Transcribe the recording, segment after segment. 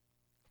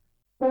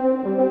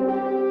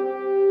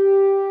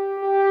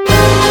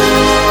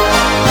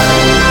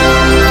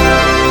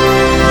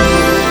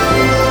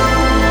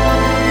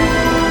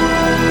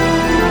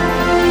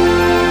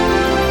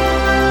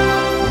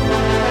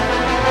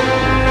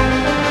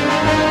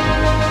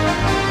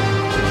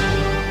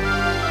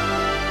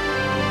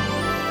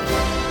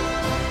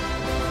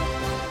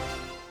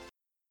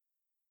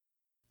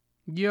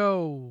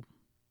Yo,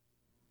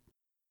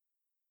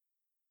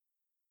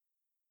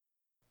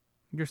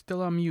 you're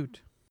still on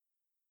mute.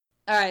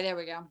 All right, there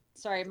we go.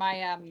 Sorry,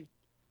 my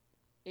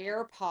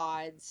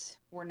AirPods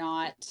were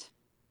not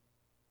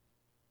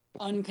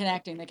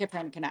unconnecting. They kept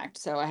trying to connect,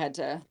 so I had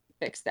to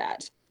fix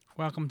that.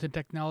 Welcome to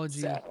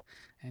technology So,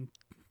 and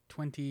oh,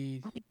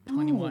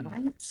 2021.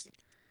 right.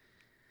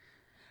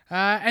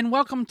 And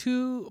welcome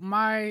to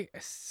my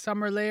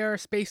Summer Lair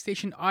Space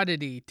Station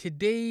Oddity.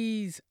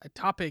 Today's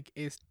topic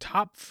is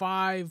top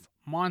 5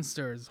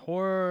 monsters,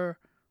 horror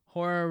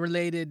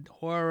related,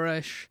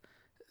 horror-ish,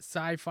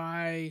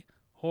 sci-fi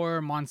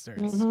horror monsters,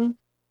 Mm-hmm.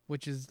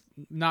 which is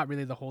not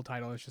really the whole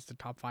title, it's just the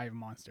top 5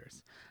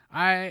 monsters.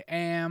 I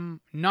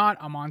am not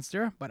a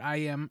monster, but I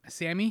am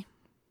Sammy.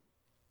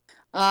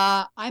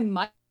 I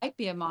might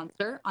be a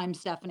monster. I'm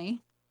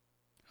Stephanie.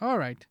 All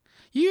right.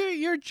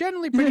 You're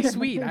generally pretty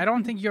sweet. I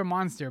don't think you're a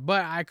monster,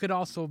 but I could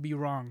also be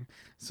wrong.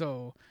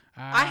 So,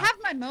 I uh have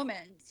my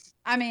moments.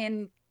 I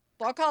mean,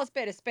 I'll call a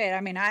spade a spade. I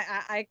mean,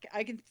 I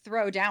can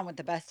throw down with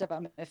the best of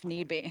them if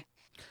need be.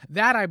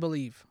 that I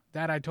believe.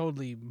 That I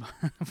totally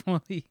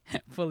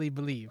fully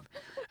believe.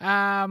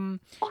 Um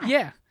Why?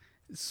 yeah.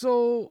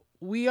 So,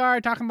 we are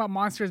talking about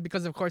monsters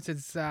because of course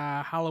it's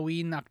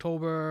Halloween,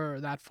 October,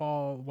 that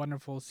fall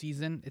wonderful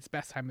season. It's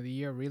best time of the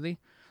year, really.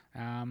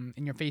 In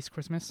your face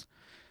Christmas.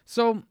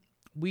 So,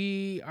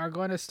 we are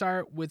going to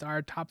start with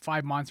our top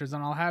 5 monsters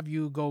and I'll have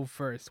you go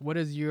first. What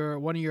is your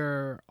one of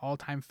your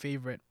all-time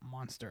favorite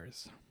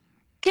monsters?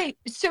 Okay,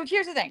 so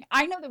here's the thing.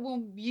 I know that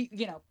when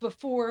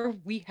before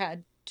we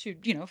had to,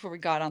 before we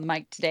got on the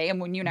mic today, and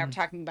when you and I were Mhm.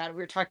 talking about it,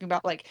 we were talking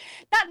about like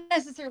not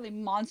necessarily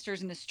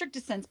monsters in the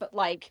strictest sense, but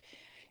like,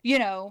 you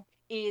know,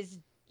 is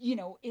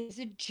is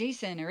it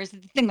Jason or is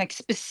it the thing like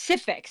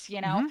specifics,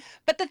 Mhm.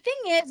 But the thing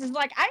is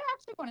like I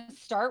actually want to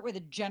start with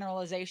a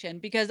generalization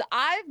because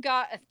I've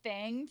got a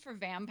thing for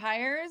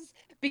vampires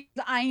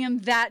because I am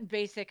that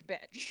basic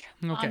bitch.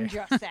 I'm Okay.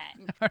 just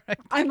saying. All right.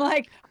 I'm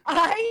like,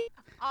 I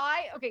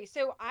okay,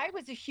 so I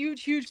was a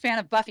huge, huge fan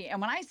of Buffy.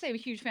 And when I say a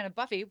huge fan of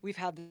Buffy, we've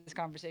had this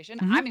conversation.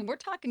 I Mhm. mean, we're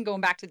talking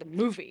going back to the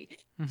movie.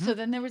 Mhm. So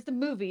then there was the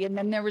movie, and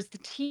then there was the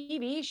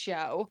TV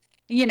show,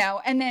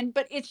 and then,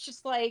 but it's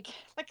just like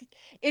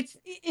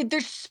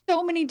there's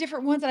so many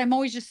different ones that I'm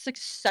always just like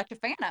such a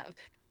fan of.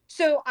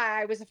 So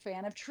I was a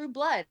fan of True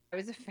Blood. I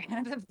was a fan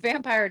of the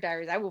Vampire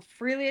Diaries. I will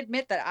freely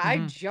admit that I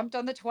Mhm. jumped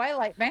on the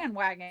Twilight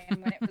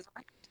bandwagon when it was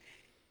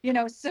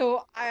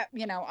so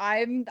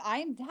I'm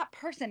that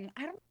person.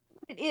 I don't know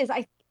what it is.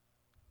 I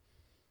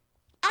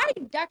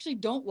actually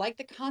don't like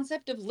the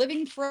concept of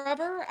living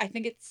forever. I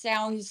think it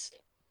sounds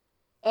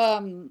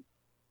um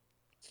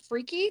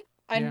freaky.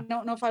 I Yeah.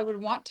 don't know if I would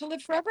want to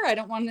live forever. I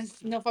don't want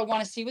to know if I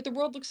want to see what the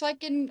world looks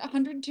like in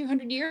 100,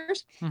 200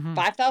 years, Mhm.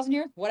 5,000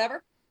 years,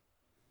 whatever.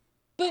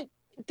 But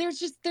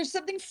there's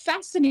something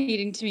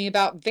fascinating to me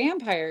about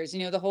vampires,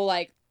 the whole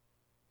like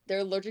they're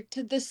allergic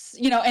to this,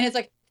 and it's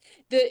like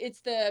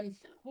it's the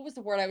what was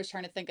the word I was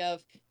trying to think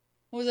of?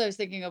 What was I was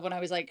thinking of when I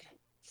was like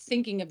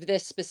thinking of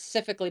this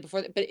specifically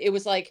before, but it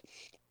was like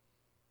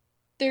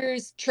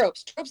there's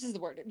tropes. Tropes is the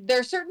word. There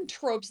are certain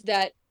tropes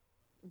that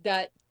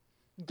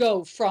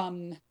go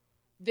from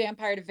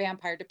vampire to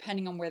vampire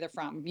depending on where they're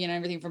from.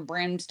 Everything from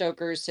Bram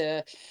Stoker's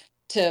to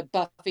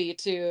Buffy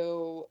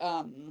to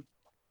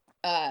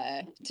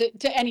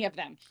any of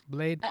them.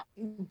 Blade.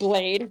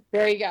 Blade.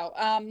 There you go.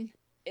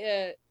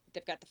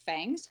 They've got the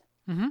fangs.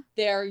 Mhm.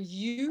 They're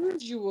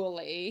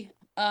usually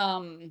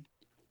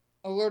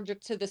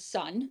allergic to the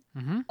sun.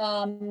 Mhm.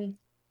 Um,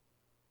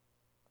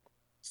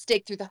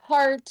 Stake through the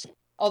heart.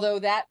 Although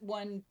that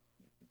one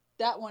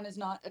is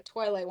not a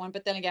Twilight one,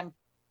 but then again,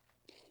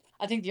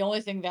 I think the only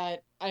thing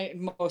that I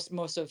most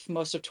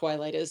of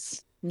Twilight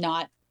is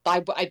not. I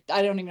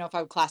don't even know if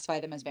I would classify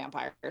them as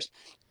vampires.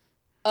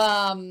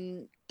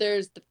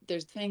 There's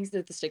things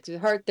that the stake through the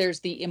heart.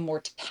 There's the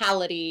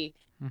immortality,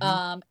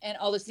 Mhm. and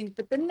all those things.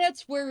 But then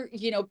that's where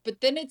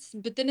but then it's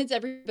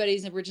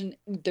everybody's original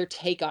their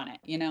take on it.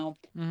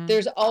 Mhm.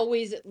 There's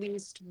always at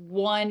least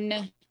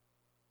one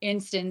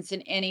instance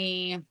in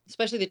any,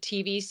 especially the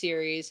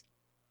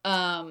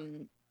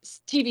um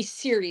TV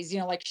series,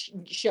 like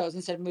shows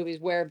instead of movies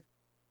where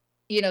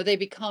they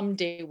become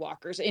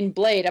daywalkers. In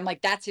Blade, I'm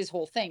like, that's his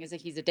whole thing, is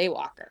that he's a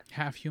daywalker.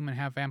 Half human,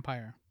 half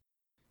vampire.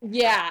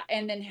 Yeah,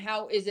 and then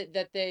how is it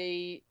that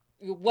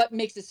what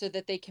makes it so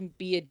that they can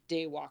be a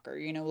daywalker?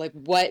 Like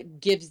what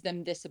gives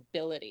them this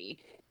ability?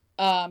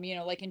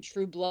 Like in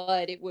True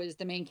Blood, it was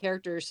the main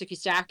character, Sookie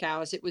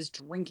Stackhouse. It was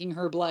drinking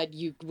her blood.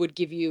 You would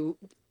give you,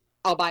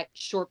 albeit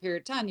short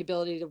period of time, the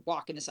ability to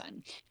walk in the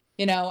sun.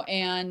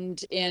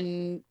 and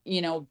in,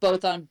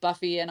 both on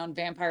Buffy and on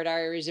Vampire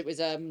Diaries, it was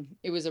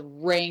a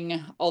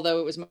ring, although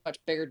it was a much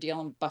bigger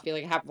deal in Buffy,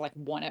 like have like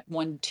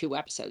one, 2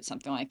 episodes,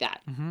 something like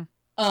that.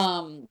 Mm-hmm.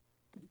 Um,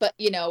 but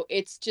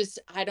it's just,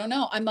 I don't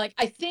know.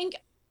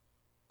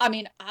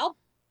 I'll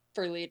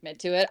freely admit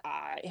to it.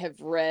 I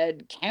have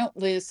read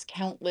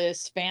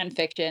countless fan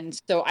fiction.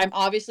 So I'm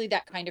obviously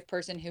that kind of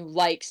person who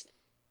likes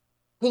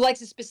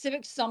a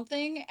specific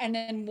something and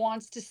then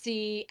wants to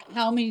see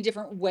how many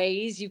different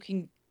ways you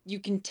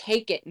can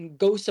take it and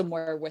go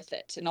somewhere with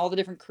it, and all the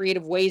different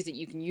creative ways that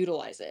you can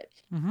utilize it.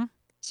 Mm-hmm.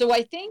 So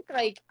I think,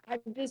 like,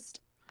 and I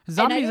Zombies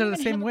don't are the even have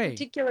same a way.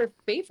 particular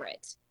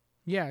favorite.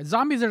 Yeah,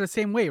 zombies are the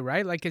same way,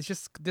 right? Like it's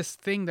just this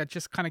thing that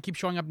just kind of keeps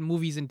showing up in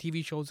movies and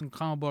TV shows and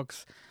comic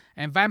books.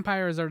 And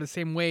vampires are the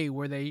same way,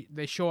 where they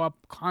show up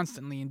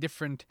constantly in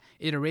different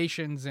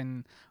iterations,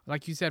 and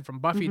like you said, from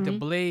Buffy to Mm-hmm.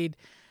 Blade.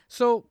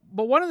 So,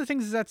 but one of the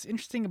things that's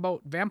interesting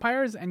about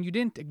vampires, and you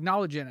didn't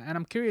acknowledge it, and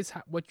I'm curious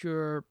what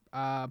your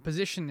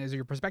position is or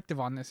your perspective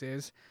on this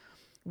is.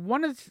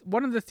 One of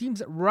the themes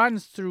that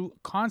runs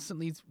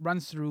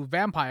through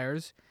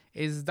vampires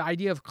is the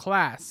idea of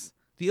class.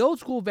 The old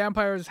school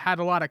vampires had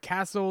a lot of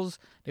castles.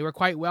 They were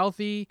quite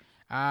wealthy.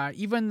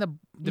 Even the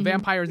Mm-hmm.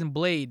 vampires in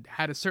Blade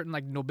had a certain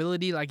like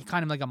nobility, like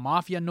kind of like a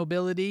mafia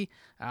nobility.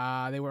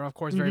 They were of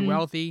course very Mm-hmm.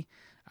 wealthy.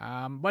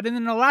 But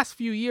in the last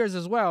few years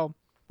as well,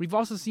 we've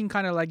also seen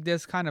kind of like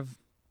this kind of,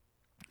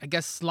 I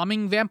guess,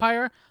 slumming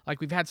vampire. Like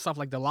we've had stuff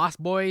like the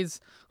Lost Boys,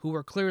 who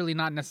were clearly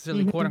not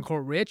necessarily quote Mm-hmm.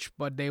 unquote rich,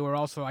 but they were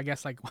also, I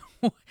guess, like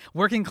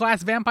working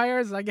class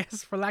vampires, I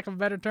guess, for lack of a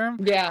better term.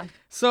 Yeah.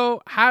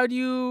 So how do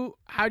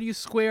you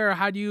square?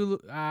 How do you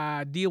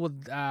deal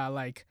with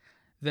like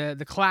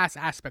the class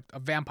aspect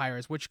of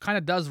vampires, which kind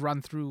of does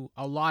run through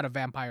a lot of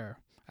vampire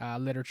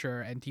literature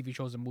and TV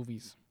shows and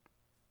movies?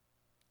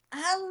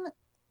 Um,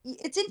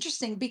 it's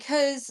interesting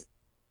because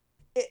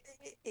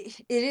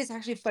it is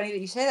actually funny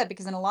that you say that,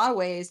 because in a lot of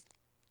ways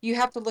you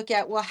have to look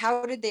at, well,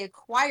 how did they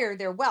acquire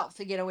their wealth?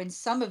 In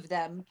some of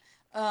them,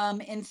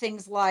 in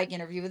things like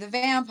Interview with a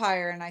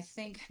Vampire, and I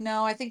think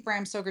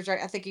Bram Stoker's right.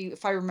 I think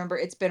if I remember,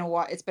 it's been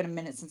a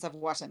minute since I've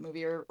watched that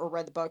movie or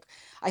read the book.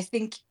 I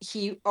think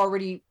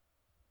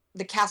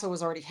the castle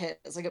was already his,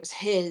 like it was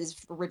his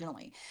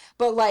originally.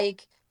 But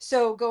like,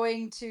 so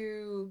going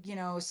to,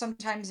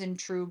 sometimes in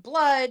True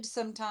Blood,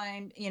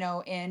 sometime,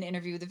 in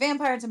Interview with the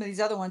Vampire, and some of these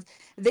other ones,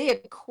 they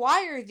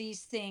acquire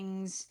these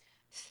things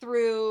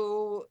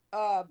through,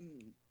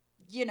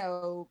 you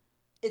know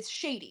it's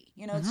shady.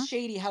 It's Mm-hmm.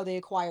 shady how they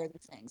acquire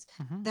these things,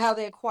 Mm-hmm. how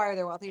they acquire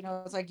their wealth.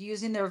 It's like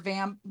using their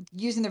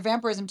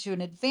vampirism to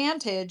an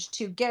advantage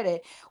to get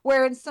it.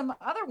 Where in some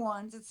other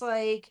ones, it's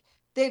like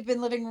they've been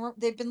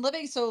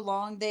living so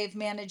long, they've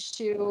managed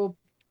to,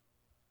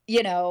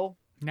 you know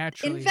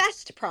Naturally,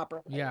 invest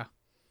properly. yeah.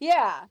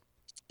 Yeah.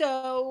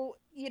 So,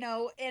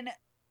 and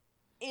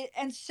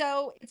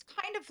so it's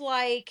kind of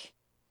like,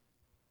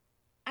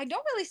 I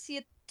don't really see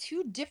it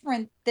too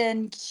different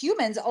than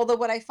humans. Although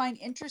what I find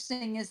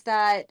interesting is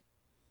that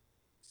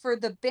for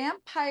the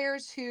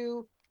vampires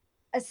who,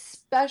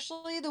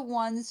 especially the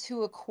ones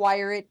who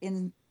acquire it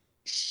in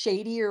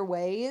shadier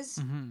ways,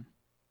 Mm-hmm.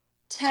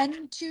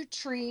 tend to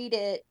treat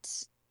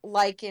it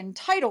like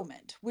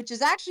entitlement, which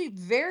is actually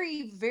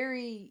very,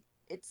 very,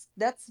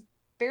 that's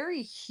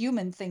very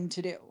human thing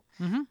to do.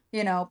 Mm-hmm.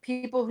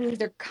 People who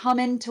either come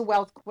into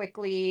wealth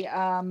quickly,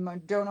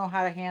 don't know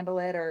how to handle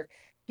it, or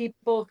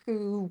people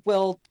who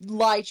will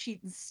lie,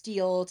 cheat, and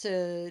steal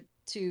to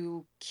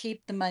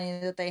keep the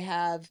money that they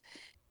have,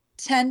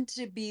 tend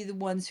to be the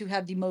ones who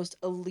have the most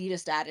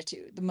elitist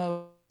attitude,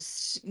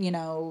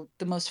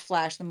 the most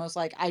flash, the most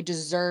like, I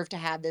deserve to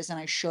have this and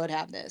I should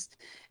have this.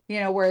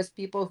 Whereas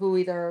people who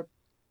either,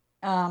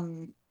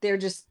 they're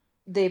just,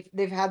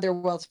 they've had their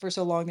wealth for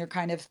so long, they're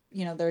kind of,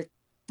 they're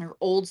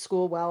old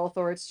school wealth,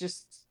 or it's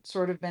just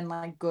sort of been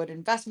like good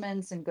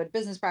investments and good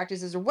business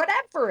practices or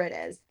whatever it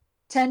is,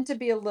 tend to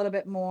be a little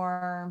bit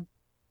more,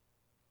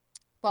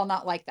 well,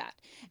 not like that.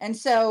 And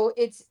so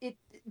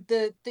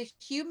the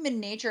human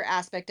nature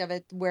aspect of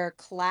it, where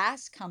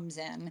class comes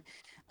in.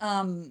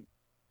 Um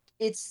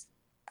it's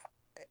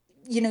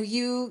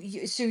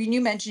so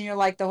you mentioned,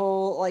 like the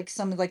whole, like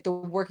some of like the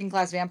working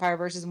class vampire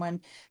versus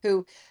one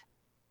who,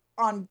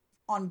 on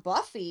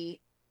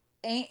Buffy,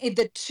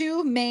 the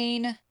two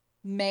main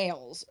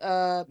male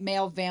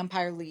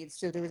vampire leads,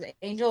 so there was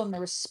Angel and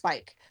there was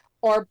Spike,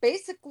 are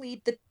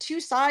basically the two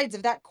sides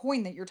of that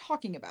coin that you're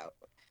talking about.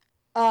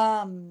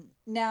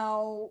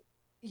 Now,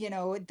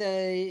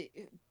 the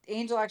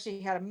Angel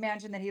actually had a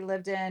mansion that he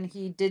lived in.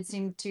 He did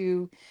seem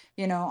to,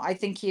 I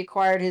think he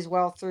acquired his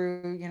wealth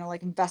through,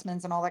 like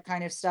investments and all that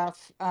kind of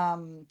stuff. I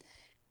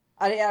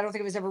don't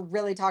think it was ever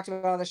really talked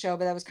about on the show,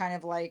 but that was kind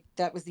of like,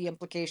 that was the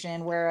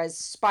implication. Whereas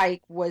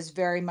Spike was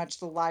very much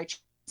the lie,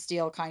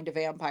 steal kind of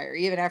vampire.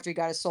 Even after he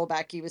got his soul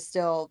back, he was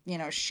still,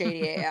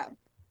 shady AF.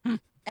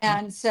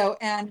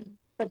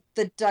 But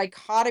the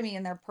dichotomy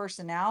in their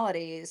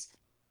personalities,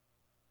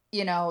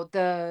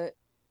 the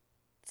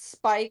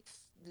Spike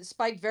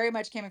Spike very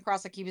much came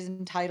across like he was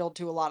entitled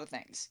to a lot of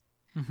things.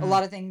 A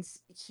lot of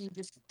things he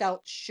just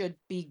felt should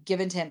be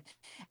given to him.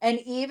 And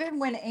even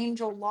when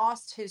Angel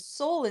lost his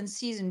soul in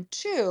season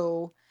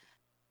 2,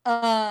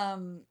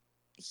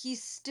 he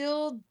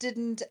still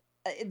didn't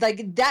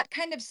like that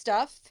kind of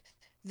stuff,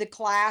 the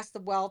class, the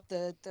wealth,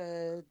 the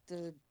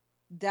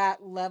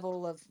that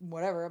level of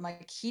whatever. I'm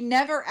like, he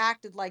never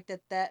acted like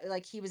that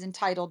like he was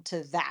entitled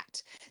to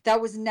that.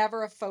 That was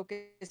never a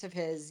focus of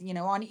his,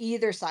 on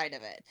either side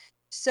of it.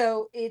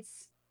 So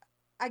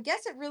I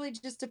guess it really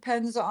just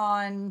depends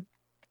on,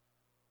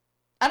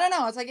 I don't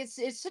know, it's like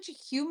it's such a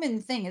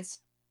human thing. It's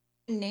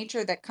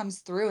nature that comes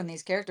through in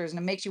these characters, and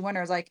it makes you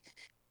wonder. It's like,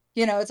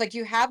 it's like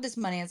you have this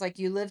money. It's like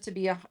you live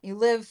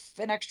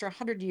an extra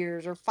 100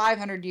 years or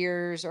 500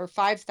 years or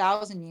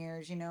 5,000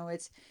 years.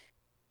 It's,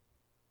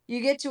 you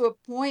get to a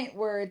point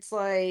where it's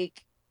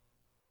like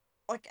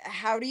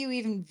how do you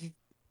even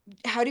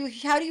how do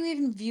you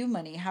even view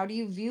money? How do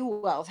you view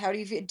wealth? How do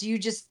you do you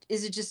just,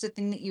 is it just a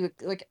thing that you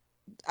like?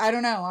 I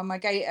don't know. I'm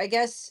like, I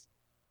guess,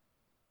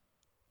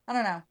 I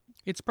don't know.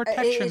 It's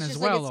protection It's as just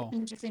like well, it's though.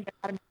 interesting.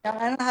 I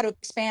don't know how to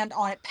expand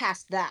on it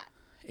past that.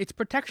 It's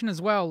protection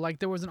as well. Like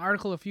there was an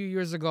article a few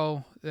years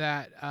ago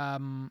that,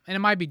 and it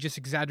might be just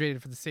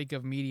exaggerated for the sake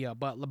of media,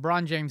 but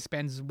LeBron James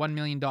spends $1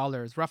 million,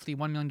 roughly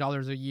 $1 million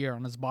a year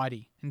on his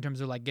body in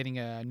terms of like getting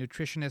a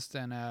nutritionist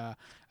and a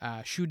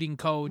shooting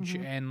coach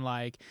and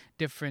like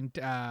different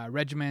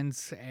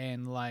regimens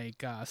and like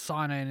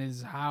sauna in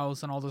his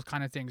house and all those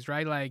kind of things,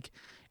 right? Like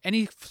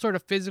any sort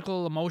of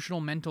physical,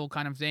 emotional, mental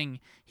kind of thing,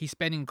 he's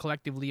spending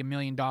collectively $1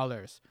 million.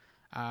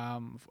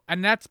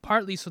 And that's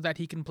partly so that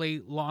he can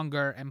play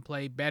longer and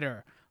play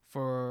better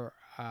for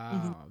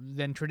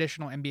than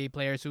traditional NBA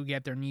players who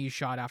get their knees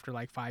shot after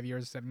like 5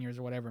 years, 7 years,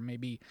 or whatever it may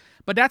be.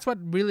 But that's what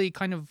really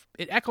kind of,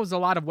 it echoes a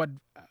lot of what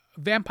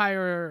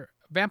vampires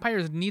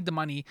need the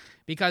money,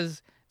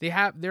 because they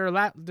have their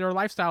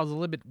lifestyle is a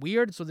little bit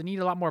weird, so they need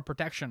a lot more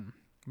protection,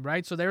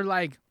 right? So they're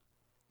like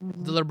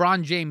the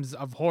LeBron James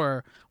of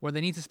horror, where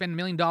they need to spend $1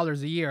 million a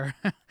year,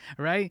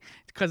 right?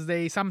 Because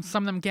some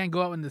of them can't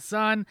go out in the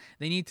sun.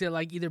 They need to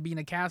like either be in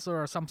a castle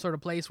or some sort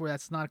of place where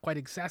that's not quite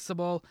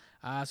accessible.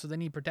 So they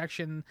need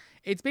protection.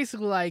 It's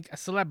basically like a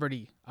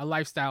celebrity, a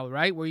lifestyle,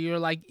 right? Where you're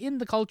like in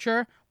the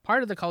culture,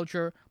 part of the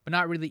culture, but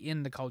not really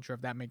in the culture,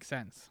 if that makes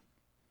sense.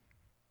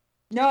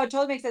 No, it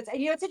totally makes sense. And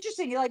it's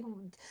interesting. Like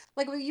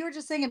what you were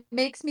just saying, it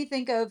makes me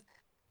think of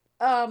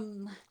I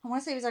want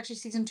to say it was actually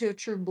season 2 of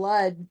True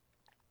Blood.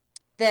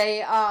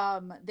 They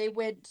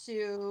went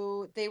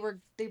to they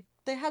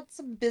had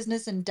some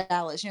business in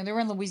Dallas. They were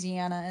in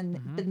Louisiana,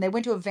 and they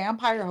went to a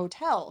vampire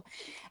hotel,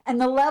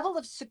 and the level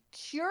of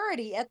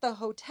security at the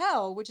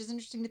hotel, which is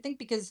interesting to think,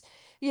 because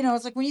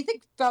it's like when you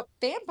think about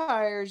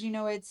vampires,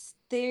 it's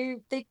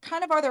they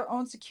kind of are their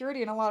own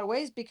security in a lot of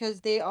ways,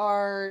 because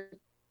they're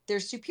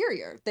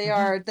superior. They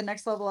are the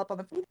next level up on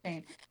the food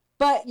chain.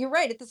 But you're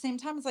right. At the same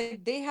time, it's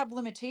like they have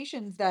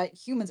limitations that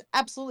humans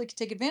absolutely could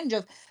take advantage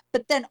of.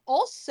 But then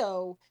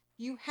also,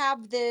 you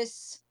have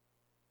this,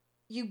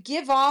 you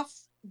give off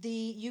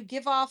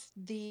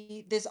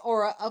this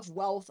aura of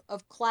wealth,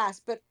 of class,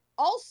 but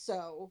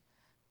also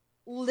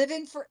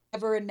living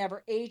forever and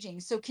never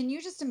aging. So can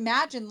you just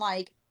imagine,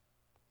 like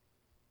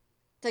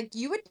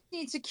you would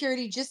need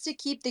security just to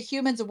keep the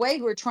humans away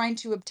who are trying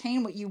to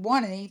obtain what you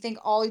want, and you think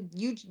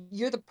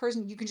you're the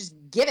person, you can just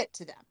give it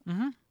to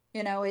them.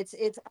 It's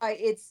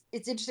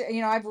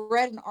interesting. I've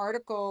read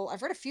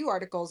a few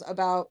articles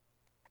about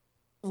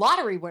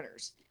lottery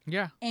winners.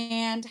 Yeah.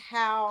 And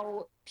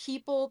how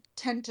people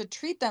tend to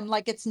treat them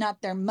like it's not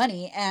their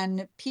money,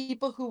 and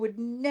people who would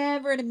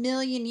never in a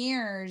million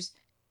years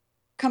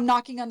come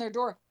knocking on their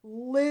door,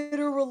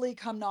 literally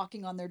come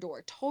knocking on their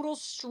door. Total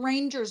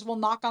strangers will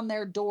knock on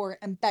their door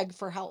and beg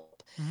for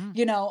help.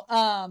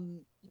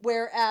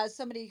 Whereas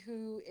somebody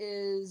who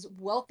is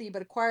wealthy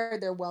but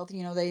acquired their wealth,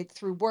 they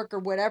through work or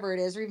whatever it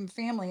is, or even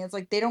family, it's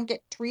like they don't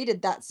get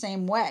treated that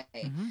same way.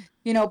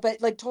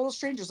 But like total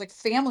strangers, like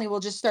family,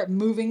 will just start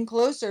moving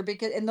closer,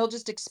 and they'll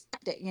just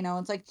expect it.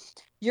 It's like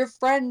your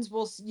friends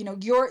will,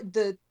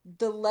 the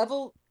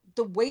level,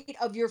 the weight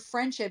of your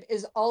friendship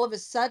is all of a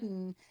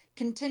sudden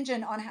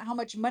contingent on how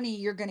much money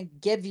you're going to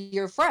give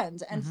your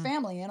friends and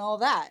family and all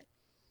that.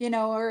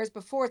 Whereas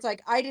before it's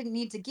like, I didn't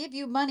need to give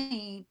you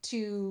money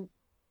to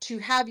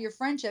have your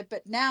friendship,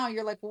 but now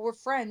you're like, well, we're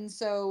friends,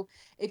 so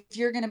if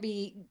you're going to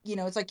be,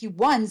 it's like you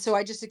won, so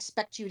I just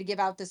expect you to give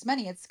out this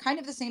money. It's kind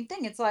of the same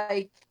thing. It's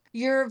like,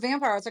 you're a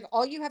vampire. It's like,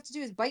 all you have to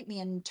do is bite me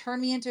and turn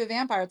me into a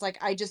vampire. It's like,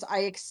 I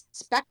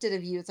expect it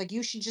of you. It's like,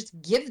 you should just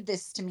give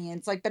this to me. And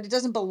it's like, but it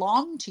doesn't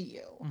belong to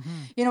you.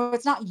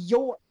 It's not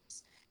yours.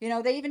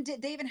 They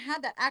even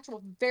had that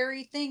actual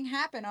very thing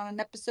happen on an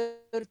episode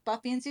of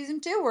Buffy in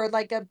season 2, where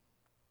like a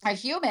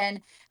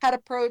human had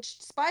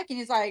approached Spike, and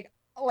he's like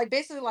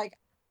basically like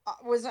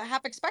was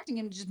half expecting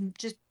him,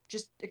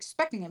 just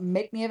expecting him,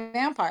 make me a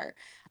vampire.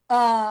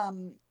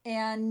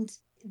 And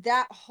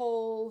that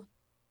whole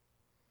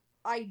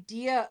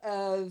idea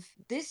of,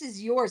 this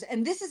is yours,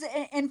 and this is,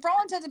 and for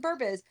all intents and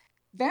purposes,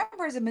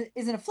 vampirism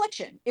is an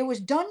affliction. It was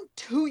done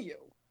to you.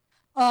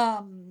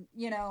 And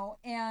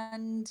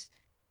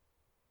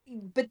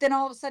but then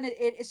all of a sudden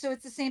so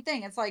it's the same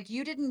thing. It's like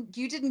you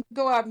didn't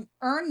go out and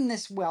earn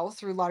this wealth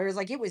through lottery. It's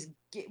like it was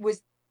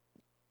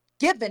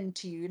given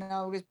to you,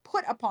 it was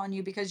put upon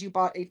you because you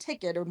bought a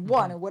ticket or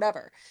won or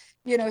whatever,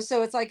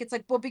 so it's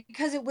like, well,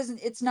 because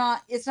it's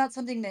not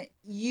something that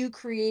you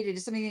created,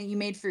 it's something that you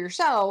made for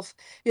yourself,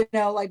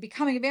 like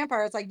becoming a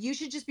vampire, it's like you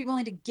should just be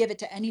willing to give it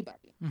to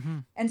anybody.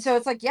 And so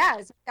it's like, yeah,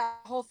 it's like that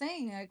whole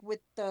thing, like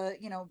with the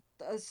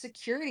the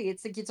security,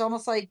 it's like, it's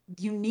almost like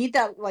you need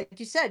that, like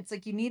you said, it's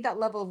like you need that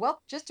level of wealth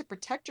just to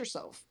protect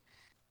yourself,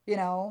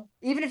 even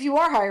if you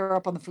are higher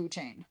up on the food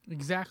chain.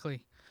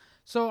 Exactly.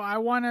 So I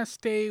want to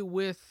stay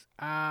with.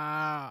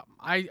 I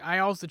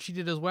also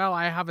cheated as well.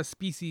 I have a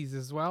species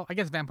as well. I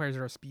guess vampires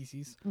are a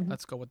species.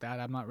 Let's go with that.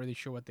 I'm not really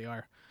sure what they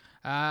are.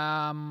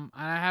 And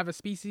I have a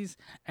species,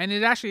 and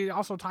it actually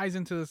also ties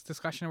into this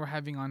discussion we're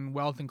having on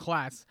wealth and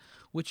class,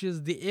 which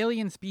is the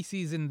alien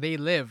species in They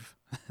Live,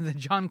 the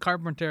John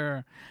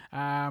Carpenter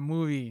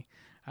movie.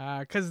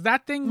 Because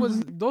that thing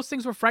was, those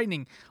things were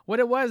frightening. What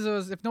it was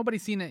if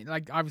nobody's seen it,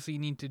 like obviously you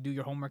need to do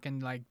your homework,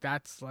 and like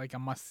that's like a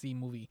must-see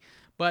movie.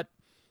 But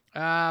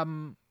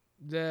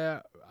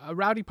the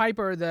Rowdy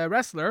Piper, the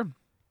wrestler,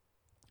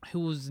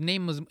 whose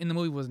name was in the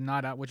movie was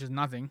Nada, which is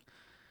nothing.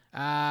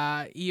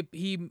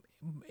 He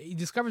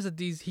discovers that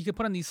he could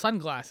put on these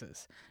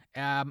sunglasses,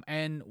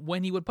 and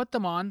when he would put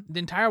them on, the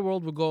entire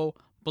world would go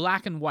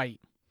black and white.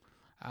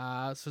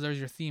 So there's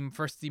your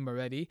first theme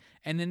already,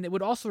 and then it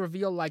would also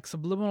reveal like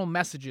subliminal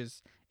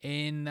messages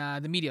in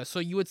the media. So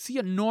you would see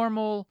a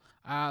normal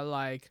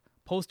like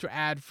poster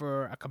ad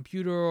for a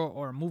computer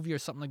or a movie or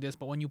something like this,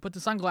 but when you put the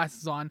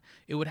sunglasses on,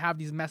 it would have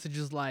these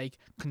messages like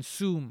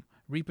consume,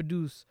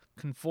 reproduce,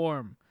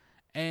 conform.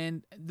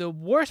 And the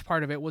worst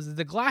part of it was that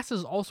the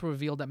glasses also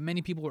revealed that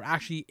many people were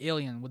actually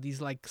alien with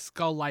these like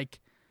skull-like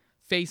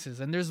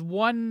faces. And there's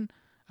one,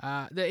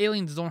 the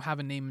aliens don't have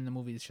a name in the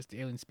movie, it's just the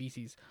alien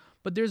species.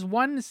 But there's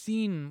one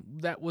scene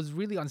that was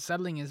really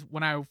unsettling is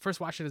when I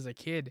first watched it as a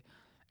kid.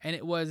 And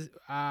it was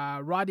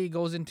Roddy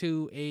goes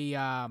into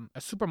a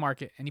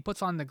supermarket and he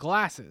puts on the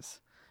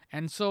glasses.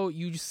 And so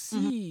you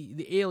see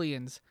the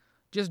aliens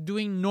just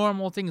doing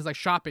normal things like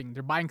shopping.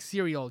 They're buying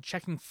cereal,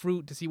 checking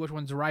fruit to see which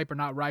one's ripe or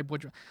not ripe.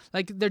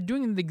 Like they're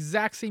doing the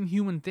exact same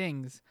human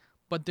things,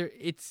 but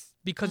it's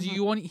because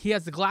he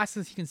has the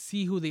glasses, he can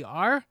see who they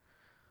are,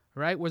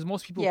 right? Whereas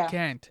most people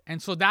can't.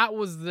 And so that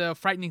was the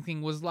frightening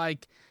thing, was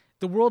like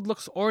the world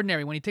looks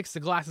ordinary when he takes the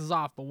glasses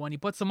off, but when he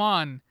puts them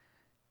on,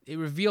 it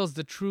reveals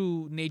the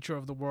true nature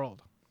of the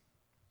world.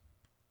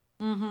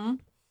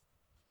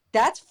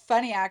 That's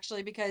funny,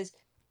 actually, because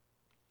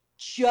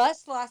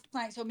just last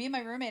night, so me and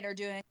my roommate are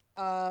doing,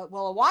 a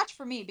watch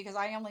for me, because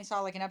I only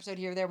saw like an episode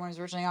here or there when it was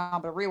originally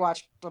on, but a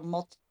rewatch,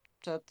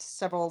 to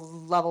several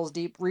levels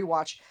deep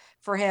rewatch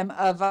for him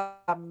of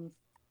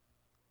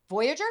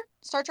Voyager,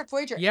 Star Trek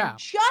Voyager. Yeah. And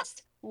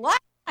just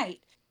last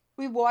night,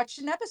 we watched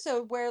an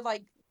episode where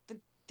like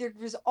there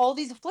was all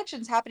these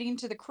afflictions happening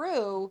to the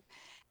crew.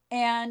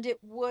 And it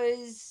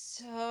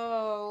was,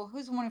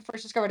 who's the one who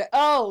first discovered it?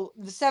 Oh,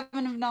 the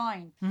Seven of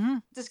Nine.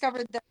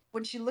 Discovered that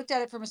when she looked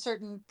at it from a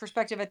certain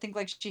perspective, I think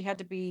like she had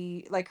to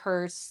be like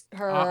her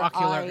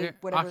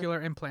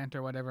ocular implant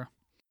or whatever.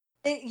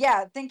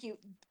 Yeah, thank you.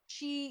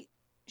 She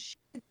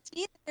could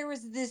see that there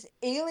was this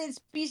alien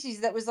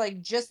species that was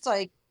like just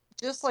like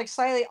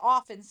slightly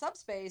off in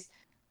subspace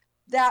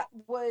that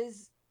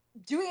was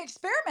doing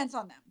experiments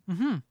on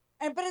them.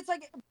 But it's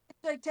like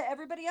to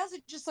everybody else,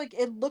 it just like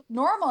it looked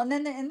normal, and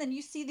then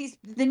you see these.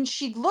 Then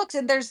she looks,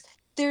 and there's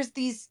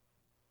these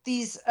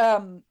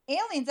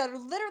aliens that are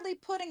literally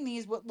putting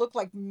these what look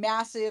like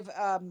massive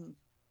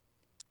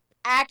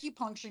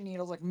acupuncture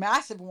needles, like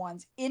massive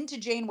ones, into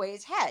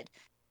Janeway's head.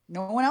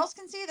 No one else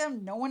can see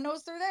them. No one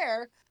knows they're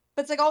there.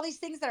 But it's like all these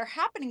things that are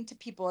happening to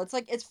people. It's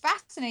like it's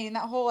fascinating,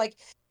 that whole like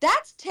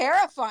that's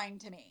terrifying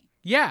to me.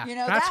 Yeah,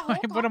 that's why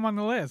I put them on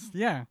the list.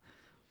 Yeah,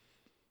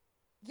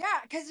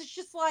 because it's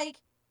just like,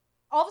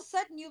 all of a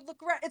sudden you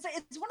look around. It's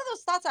one of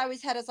those thoughts I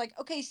always had. It's like,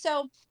 okay,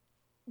 so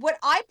what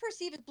I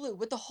perceive as blue,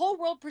 what the whole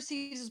world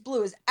perceives as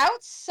blue, is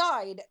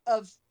outside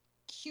of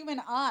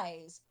human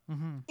eyes.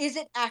 Is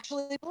it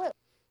actually blue?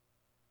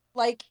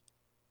 Like,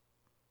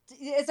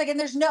 it's like, and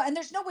there's no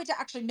way to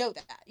actually know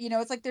that.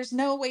 It's like there's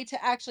no way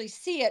to actually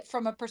see it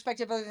from a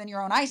perspective other than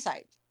your own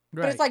eyesight.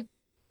 Right. But it's like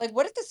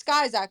what if the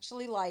sky is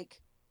actually like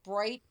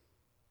bright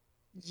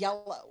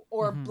yellow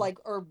or like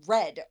or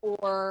red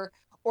or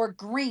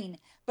green,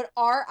 but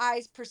our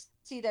eyes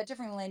perceive that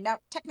differently. Now,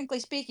 technically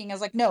speaking,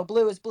 as like, no,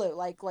 blue is blue.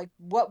 Like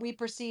what we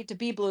perceive to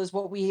be blue is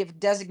what we have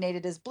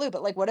designated as blue.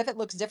 But like, what if it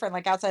looks different,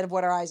 like outside of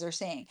what our eyes are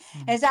seeing?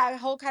 And it's that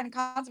whole kind of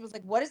concept was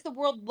like, what does the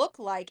world look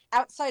like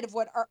outside of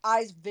what our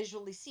eyes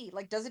visually see?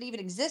 Like, does it even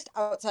exist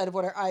outside of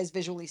what our eyes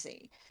visually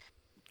see?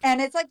 And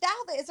it's like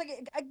that. It's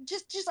like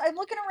I'm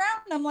looking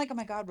around and I'm like, oh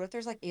my God, what if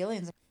there's like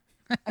aliens?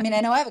 I mean, I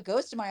know I have a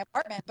ghost in my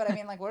apartment, but I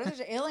mean, like, what if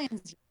there's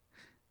aliens?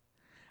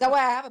 That way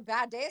I have a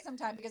bad day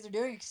sometimes because they're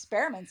doing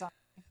experiments on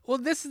me. Well,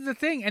 this is the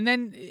thing. And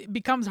then it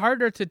becomes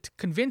harder to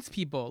convince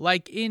people.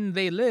 Like in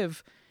They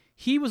Live,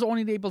 he was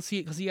only able to see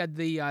it because he had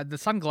the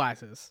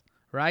sunglasses,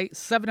 right?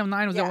 7 of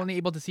 9 was Yeah. only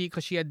able to see it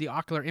because she had the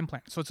ocular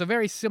implant. So it's a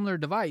very similar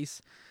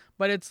device,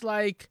 but it's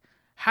like,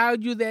 how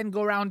do you then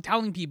go around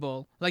telling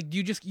people, like,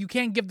 you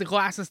can't give the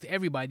glasses to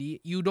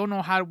everybody. You don't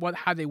know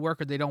how they work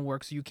or they don't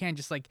work, so you can't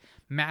just like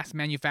mass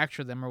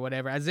manufacture them or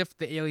whatever, as if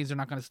the aliens are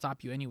not going to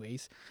stop you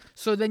anyways.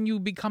 So then you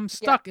become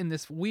stuck in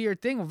this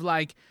weird thing of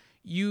like,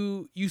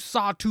 you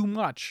saw too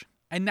much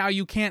and now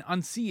you can't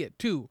unsee it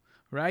too,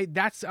 right?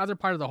 That's the other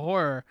part of the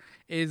horror,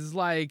 is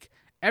like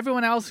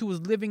everyone else who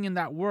was living in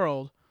that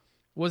world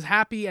was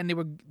happy, and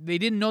they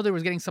didn't know they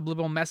was getting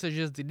subliminal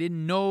messages. They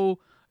didn't know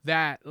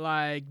that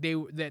like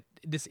that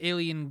this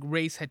alien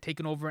race had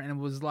taken over and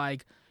was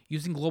like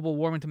using global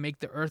warming to make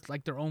the Earth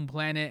like their own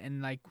planet,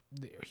 and like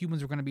the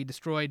humans were going to be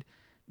destroyed.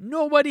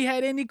 Nobody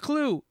had any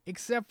clue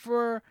except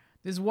for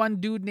this one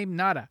dude named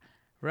Nada,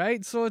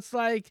 right? So it's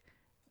like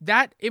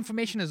that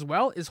information as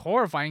well is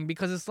horrifying,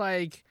 because it's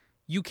like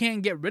you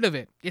can't get rid of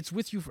it. It's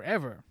with you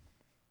forever.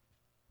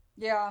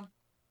 Yeah.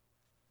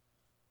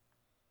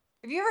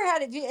 Have you ever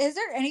had? Is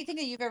there anything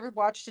that you've ever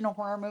watched in a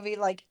horror movie,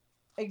 like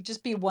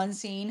just be one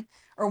scene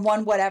or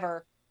one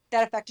whatever,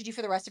 that affected you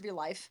for the rest of your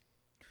life?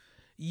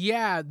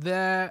 Yeah,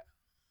 the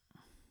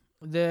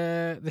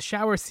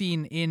shower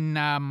scene in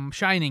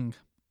Shining.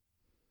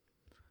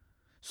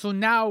 So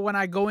now when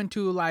I go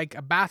into like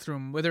a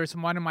bathroom, whether it's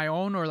one of my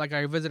own or like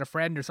I visit a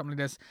friend or something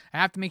like this, I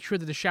have to make sure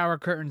that the shower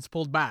curtain's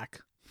pulled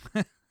back.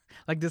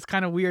 Like this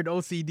kind of weird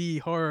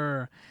OCD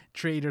horror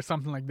trait or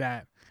something like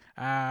that.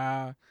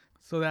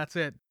 So that's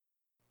it.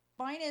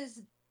 Mine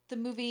is the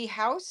movie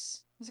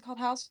House. Is it called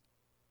House?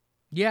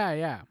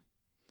 Yeah.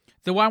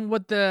 The one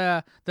with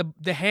the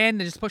hand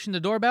that just pushing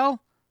the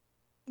doorbell?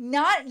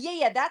 Not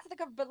that's the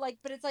cover, but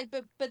it's like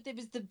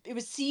it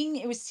was seeing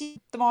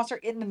the monster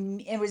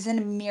it was in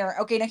a mirror.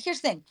 Okay, now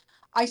here's the thing.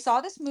 I saw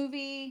this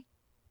movie.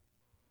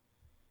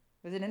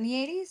 Was it in the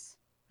 80s?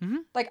 Mm-hmm.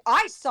 Like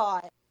I saw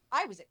it.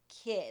 I was a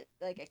kid,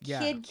 like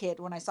a kid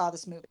when I saw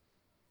this movie.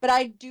 But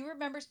I do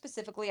remember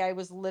specifically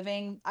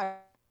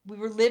we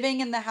were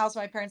living in the house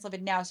my parents live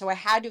in now, so I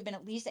had to have been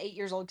at least 8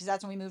 years old, because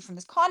that's when we moved from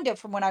this condo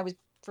from when I was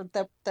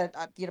as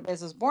I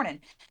was born in.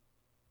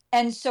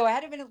 And so I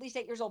had to have been at least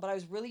 8 years old, but I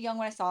was really young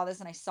when I saw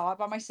this, and I saw it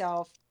by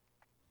myself.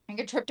 I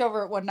got tripped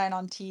over it one night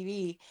on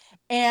TV,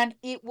 and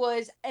it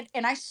was,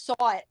 and I saw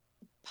it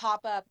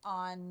pop up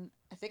on,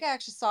 I think I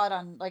actually saw it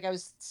on, like I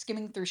was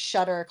skimming through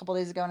Shudder a couple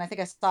days ago, and I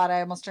think I saw it,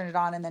 I almost turned it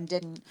on and then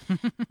didn't.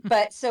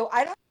 But so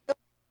I don't know if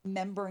I'm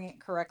remembering it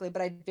correctly,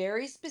 but I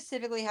very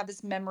specifically have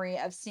this memory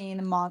of seeing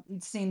the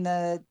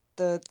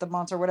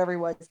monster, whatever he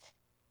was,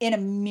 in a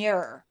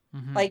mirror.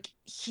 Mm-hmm. Like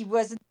he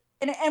wasn't.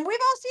 And we've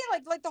all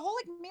seen like the whole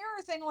like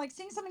mirror thing, like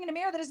seeing something in a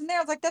mirror that isn't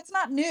there. It's like, that's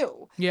not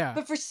new. Yeah.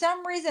 But for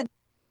some reason, it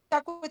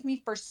stuck with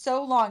me for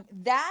so long.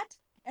 That,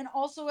 and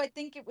also I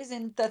think it was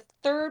in the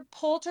third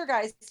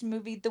Poltergeist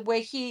movie, the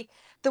way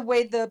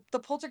the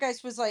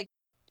Poltergeist was like,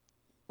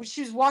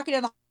 she was walking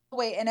down the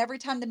hallway, and every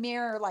time the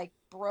mirror like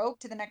broke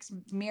to the next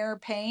mirror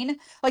pane,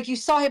 like you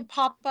saw him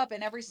pop up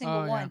in every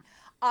single one.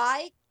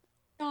 I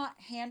not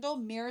handle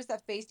mirrors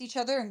that face each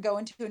other and go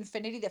into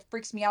infinity. That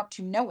freaks me out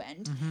to no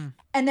end. Mm-hmm.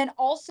 And then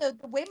also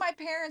the way my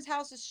parents'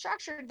 house is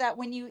structured, that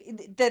when you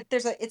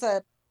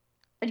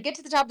when you get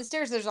to the top of the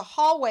stairs, there's a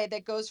hallway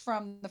that goes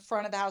from the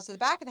front of the house to the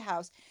back of the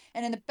house,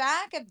 and in the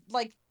back of,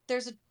 like,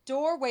 there's a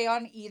doorway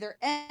on either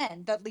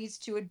end that leads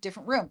to a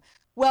different room.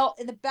 Well,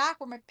 in the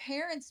back where my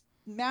parents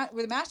where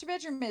the master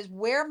bedroom is,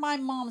 where my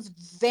mom's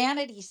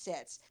vanity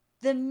sits,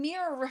 the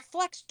mirror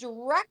reflects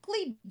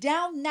directly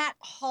down that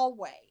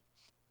hallway.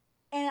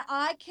 And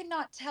I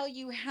cannot tell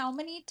you how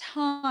many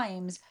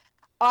times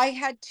I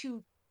had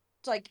to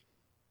like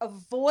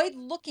avoid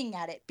looking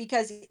at it,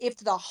 because if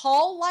the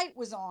hall light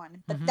was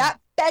on, but that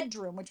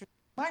bedroom, which was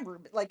my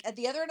room, like at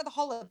the other end of the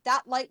hall, if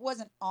that light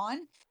wasn't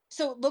on,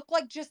 so it looked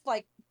like just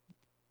like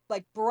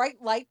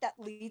bright light that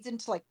leads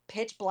into like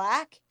pitch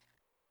black,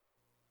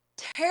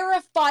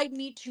 terrified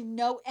me to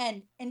no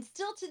end. And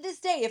still to this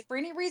day, if for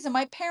any reason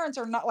my parents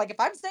are not, like, if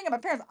I'm staying at my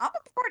parents, I'm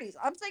at parties,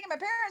 I'm staying at my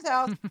parents'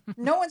 house,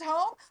 no one's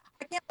home,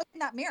 I can't look in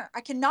that mirror.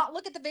 I cannot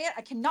look at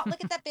I cannot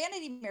look at that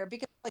vanity mirror,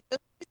 because like those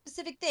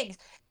specific things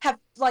have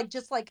like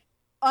just like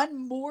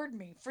unmoored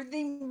me for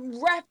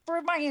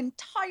my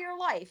entire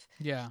life.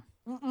 Yeah.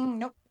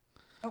 Nope.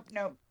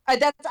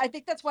 I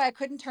think that's why I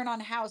couldn't turn on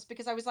House,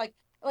 because I was like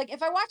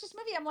if I watch this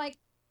movie, I'm like,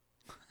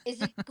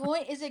 is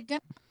it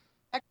gonna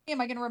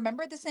am I going to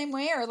remember it the same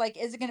way, or like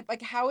is it going to,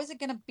 like, how is it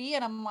going to be?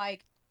 And I'm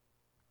like,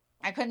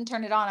 I couldn't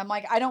turn it on. I'm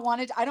like, I don't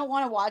want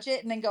to watch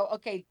it and then go,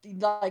 okay,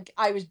 like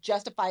I was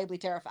justifiably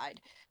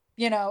terrified,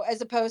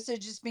 as opposed to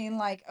just being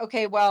like,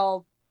 okay,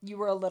 well, you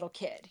were a little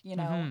kid, in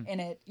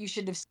it, you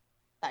should have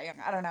that young.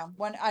 I don't know.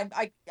 When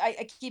I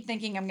keep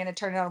thinking I'm going to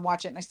turn it on and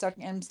watch it, and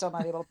I'm still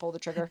not able to pull the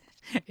trigger.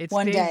 It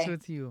One stays day.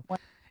 with you.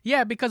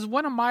 Yeah, because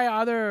one of my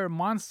other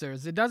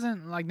monsters, it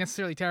doesn't like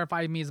necessarily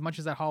terrify me as much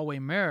as that hallway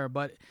mirror,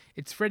 but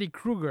it's Freddy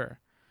Krueger,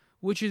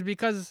 which is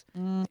because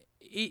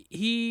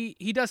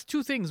he does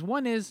two things.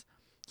 One is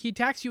he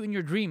attacks you in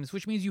your dreams,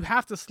 which means you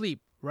have to sleep,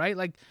 right?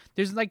 Like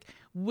there's like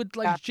with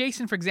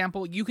Jason, for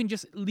example, you can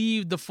just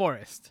leave the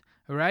forest,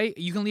 right?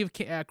 You can leave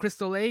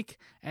Crystal Lake,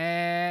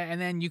 and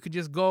then you could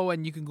just go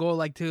and you can go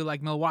like to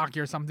like Milwaukee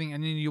or something,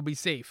 and then you'll be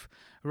safe,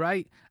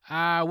 right?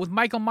 With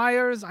Michael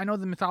Myers, I know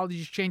the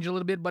mythology's changed a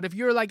little bit, but if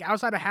you're like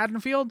outside of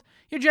Haddonfield,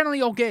 you're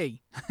generally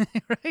okay,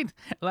 right?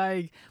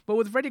 Like, but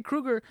with Freddy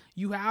Krueger,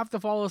 you have to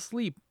fall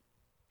asleep.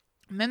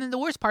 And then the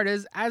worst part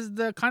is, as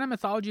the kind of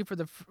mythology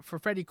for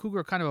Freddy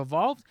Krueger kind of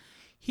evolved,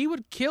 he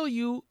would kill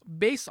you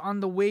based on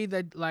the way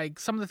that, like,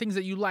 some of the things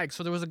that you like.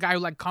 So there was a guy who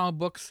liked comic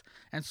books,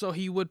 and so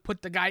he would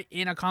put the guy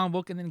in a comic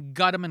book and then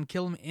gut him and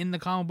kill him in the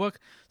comic book.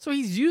 So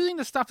he's using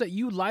the stuff that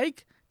you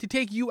like to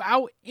take you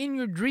out in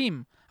your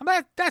dream. I'm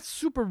like, that's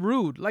super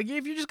rude. Like,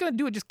 if you're just gonna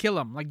do it, just kill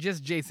him. Like,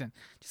 just Jason.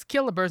 Just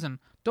kill the person.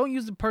 Don't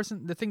use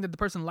the thing that the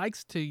person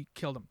likes to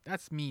kill them.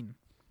 That's mean.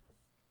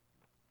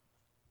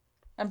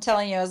 I'm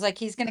telling you, I was like,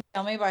 he's gonna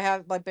kill me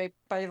by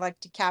like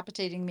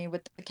decapitating me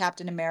with the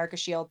Captain America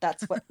shield.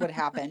 That's what would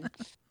happen,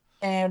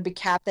 and it would be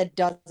Cap that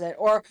does it,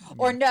 or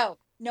no,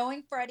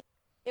 knowing Freddy,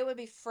 it would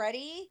be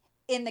Freddy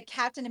in the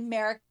Captain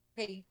America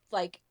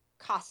like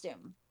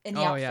costume in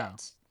the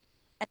outfit,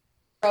 and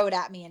throw it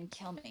at me and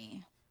kill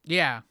me.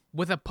 Yeah,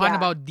 with a pun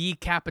about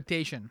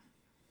decapitation.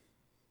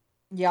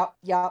 Yep.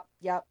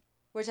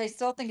 Which I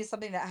still think is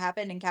something that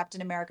happened in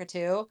Captain America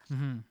too,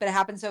 but it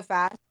happened so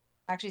fast.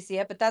 Actually see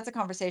it, but that's a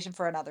conversation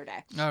for another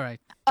day. All right.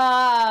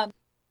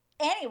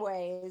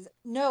 Anyways,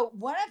 no,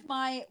 one of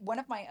my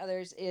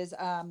others is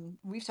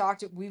we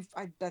talked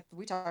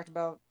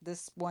about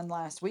this one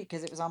last week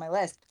because it was on my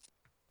list,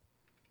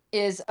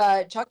 is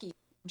Chucky,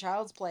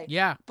 Child's Play.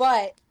 Yeah.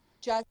 But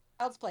just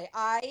Child's Play,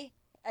 I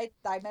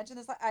mentioned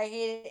this, I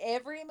hated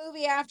every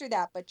movie after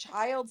that, but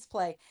Child's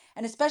Play,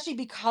 and especially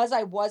because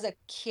I was a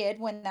kid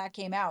when that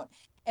came out,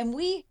 and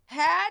we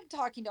had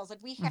talking dolls,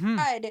 like we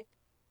had.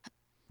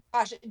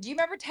 Gosh, do you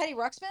remember Teddy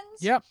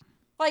Ruxpin's? Yep.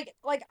 Like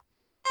I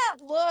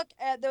can't look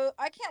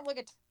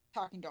at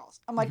talking dolls.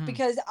 I'm like,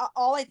 because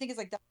all I think is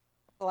like, the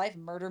life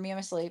murder me in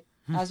my sleep.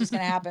 That's just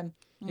gonna happen.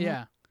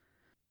 Yeah.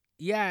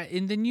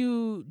 In the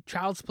new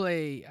Child's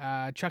Play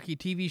Chucky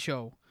TV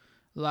show,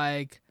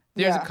 like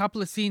there's a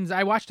couple of scenes.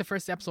 I watched the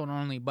first episode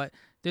only, but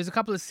there's a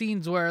couple of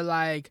scenes where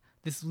like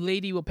this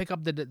lady will pick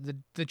up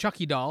the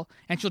Chucky doll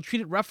and she'll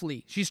treat it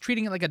roughly. She's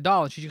treating it like a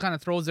doll. She kind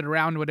of throws it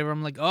around or whatever.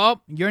 I'm like, oh,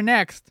 you're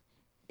next.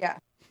 Yeah.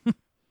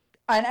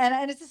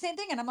 And it's the same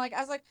thing, and I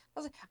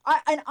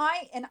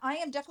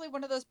am definitely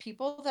one of those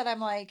people that I'm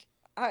like,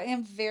 I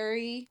am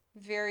very,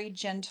 very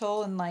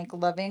gentle and like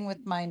loving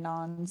with my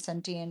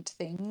non-sentient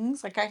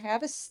things. Like I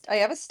have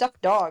a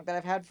stuffed dog that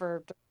I've had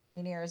for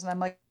 13 years,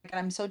 and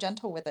I'm so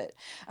gentle with it.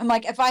 I'm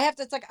like, if I have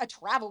to, it's like I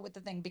travel with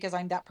the thing because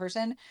I'm that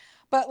person.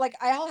 But like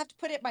I'll have to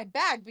put it in my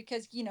bag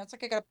because it's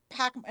like I gotta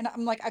pack, and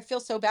I'm like, I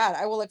feel so bad.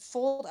 I will like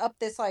fold up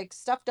this like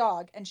stuffed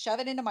dog and shove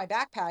it into my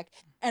backpack,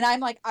 and I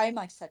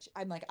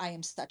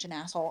am such an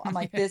asshole. I'm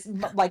like this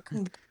like.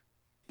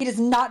 He does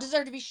not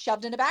deserve to be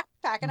shoved in a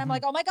backpack. And I'm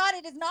like, oh my God,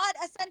 it is not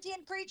a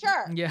sentient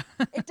creature. Yeah.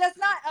 It does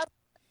not.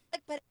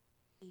 But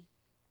it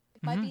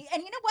might be.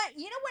 And you know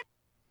what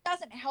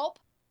doesn't help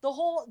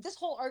this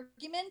whole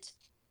argument,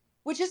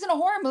 which isn't a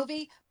horror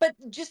movie, but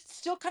just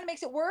still kind of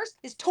makes it worse,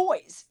 is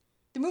Toys.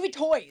 The movie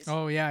Toys.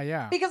 Oh,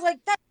 yeah. Because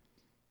like that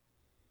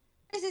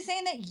is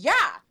saying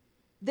that,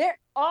 they're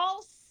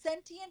all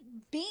sentient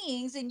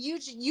beings and you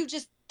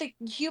just, the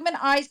human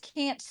eyes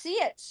can't see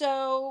it.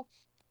 So,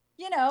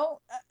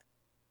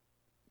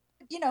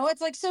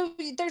 it's like, so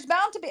there's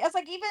bound to be, it's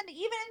like, even in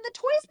the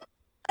Toys,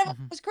 it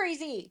was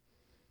crazy.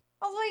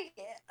 I was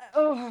like,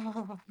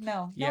 oh,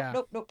 no.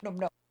 Nope.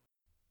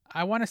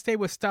 I want to stay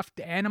with stuffed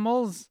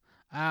animals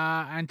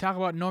and talk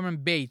about Norman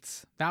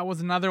Bates. That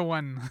was another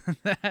one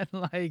that,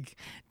 like,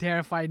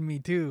 terrified me,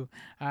 too.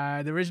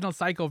 The original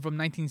Psycho from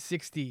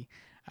 1960.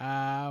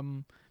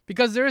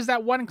 Because there is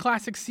that one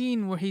classic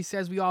scene where he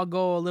says we all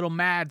go a little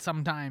mad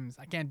sometimes.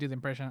 I can't do the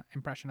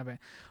impression of it.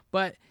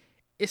 But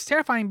it's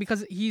terrifying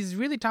because he's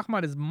really talking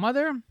about his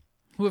mother,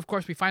 who, of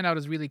course, we find out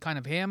is really kind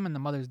of him, and the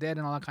mother's dead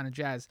and all that kind of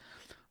jazz.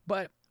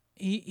 But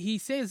he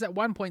says at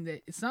one point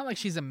that it's not like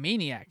she's a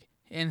maniac.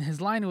 And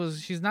his line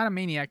was, she's not a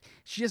maniac.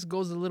 She just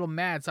goes a little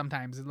mad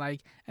sometimes.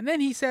 And then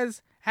he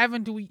says,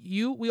 haven't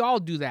we all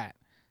do that,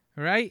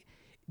 right?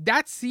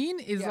 That scene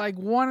is like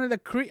one of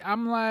the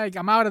I'm like,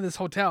 I'm out of this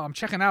hotel. I'm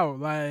checking out.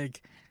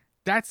 Like,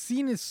 that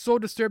scene is so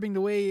disturbing,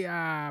 the way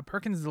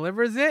Perkins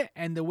delivers it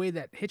and the way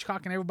that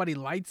Hitchcock and everybody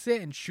lights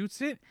it and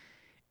shoots it.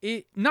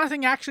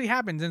 Nothing actually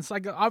happens. And it's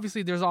like,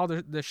 obviously there's all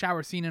the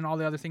shower scene and all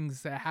the other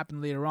things that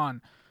happen later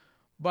on.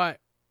 But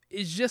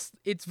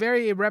it's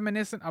very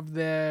reminiscent of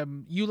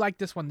you like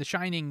this one, The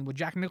Shining with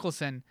Jack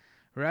Nicholson,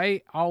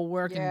 right? All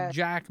work and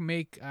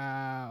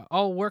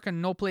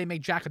no play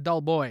make Jack a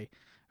dull boy,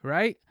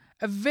 right?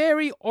 A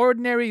very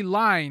ordinary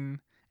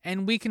line,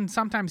 and we can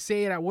sometimes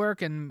say it at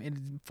work and it's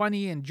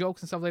funny and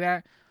jokes and stuff like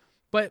that.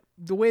 But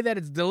the way that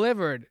it's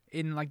delivered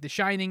in like The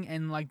Shining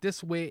and like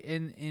this way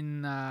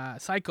in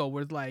Psycho,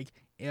 where it's like,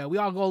 we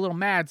all go a little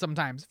mad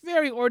sometimes.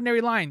 Very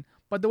ordinary line,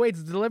 but the way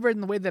it's delivered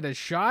and the way that it's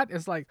shot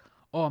is like,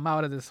 oh, I'm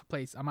out of this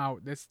place. I'm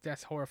out.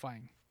 That's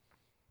horrifying.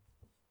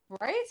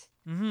 Right?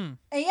 Mm-hmm. And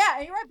yeah,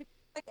 and you're right.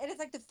 and it's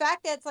like the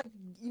fact that it's like,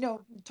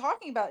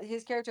 talking about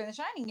his character in The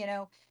Shining,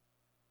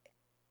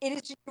 it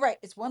is right.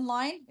 It's one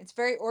line. It's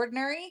very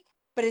ordinary,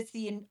 but it's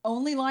the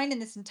only line in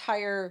this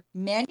entire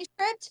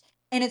manuscript,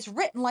 and it's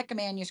written like a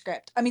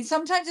manuscript. I mean,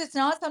 sometimes it's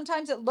not.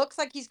 Sometimes it looks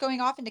like he's going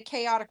off into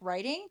chaotic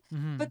writing,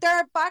 Mm-hmm. but there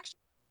are actually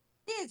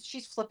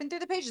she's flipping through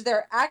the pages. There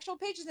are actual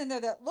pages in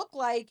there that look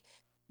like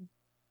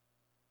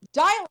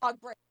dialogue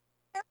breaks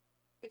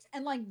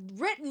and like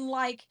written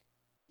like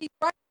he's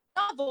writing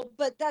a novel,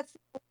 but that's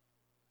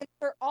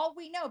for all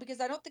we know, because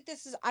I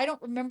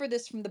don't remember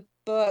this from the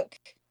book.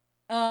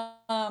 And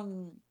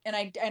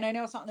I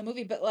know it's not in the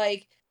movie, but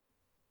like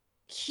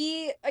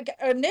he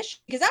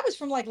initially, because that was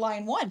from like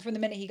line one from the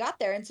minute he got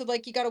there, and so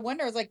like you got to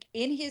wonder, is like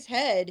in his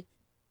head,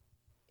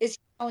 is he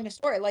telling a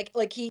story? Like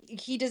he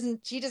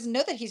doesn't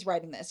know that he's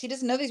writing this. He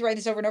doesn't know that he's writing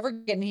this over and over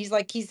again. He's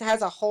like he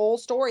has a whole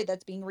story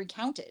that's being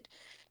recounted,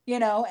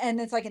 and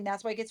it's like, and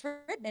that's why it gets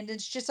written, and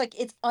it's just like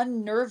it's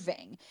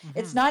unnerving.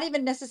 It's Mm-hmm. not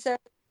even necessarily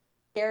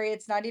scary.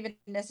 It's not even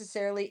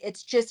necessarily.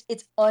 It's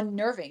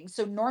unnerving.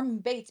 So Norman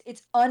Bates,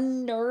 it's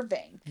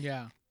unnerving.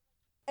 Yeah.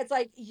 It's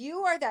like you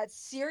are that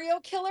serial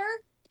killer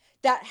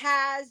that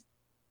has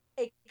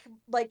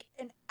like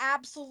an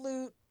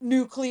absolute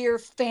nuclear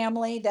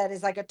family that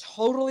is like a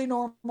totally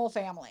normal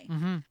family.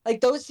 Mm-hmm.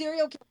 Like those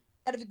serial killers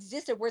that have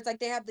existed, where it's like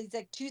they have these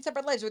like two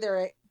separate lives, where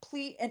they're a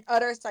complete and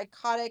utter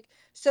psychotic,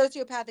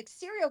 sociopathic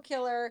serial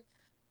killer,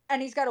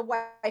 and he's got a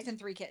wife and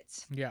 3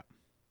 kids, Yeah.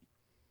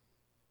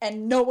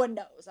 and no one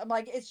knows. I'm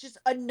like, it's just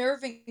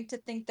unnerving to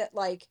think that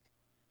like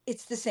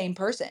it's the same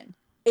person.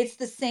 It's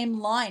the same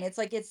line. It's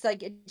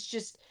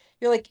just,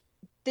 you're like,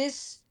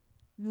 this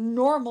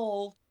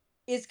normal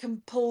is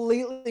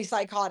completely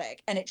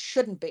psychotic, and it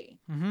shouldn't be.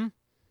 Mm-hmm.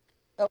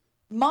 So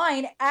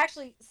mine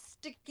actually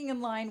sticking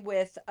in line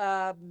with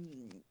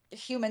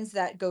humans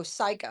that go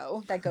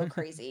psycho, that go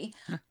crazy.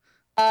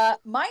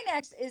 My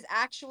next is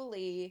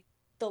actually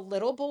the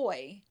little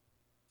boy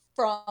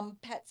from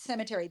Pet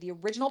Cemetery, the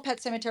original Pet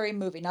Cemetery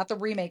movie, not the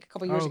remake a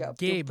couple years Oh, ago.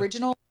 Gabe. The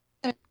original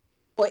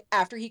boy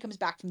after he comes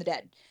back from the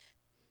dead.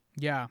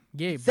 Yeah.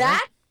 Gabe.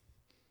 That, Right?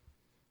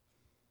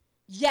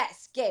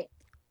 yes, Gabe.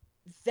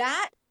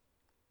 That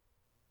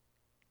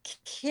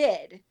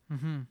kid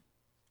Mm-hmm.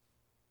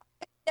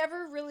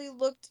 never really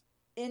looked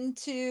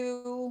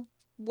into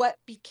what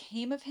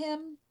became of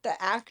him, the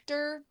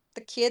actor,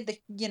 the kid,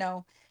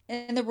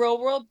 in the real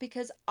world,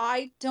 because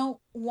I don't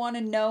want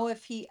to know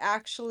if he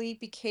actually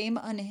became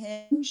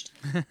unhinged,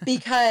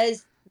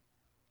 because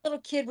little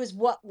kid was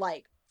what,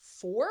 like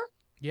 4,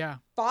 Yeah.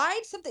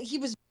 5, something. He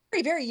was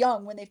very, very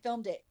young when they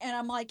filmed it. And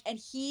I'm like, and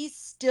he's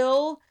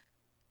still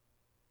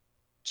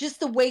just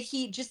the way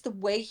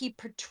he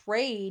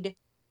portrayed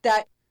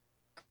that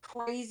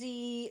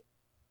crazy,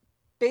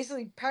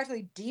 basically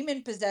practically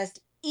demon possessed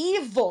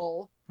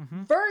evil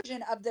Mm-hmm.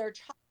 version of their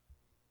child.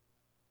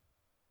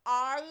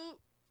 I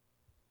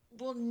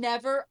will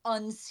never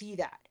unsee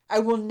that. I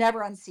will never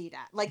unsee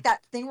that. Like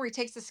that thing where he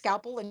takes the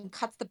scalpel and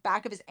cuts the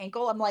back of his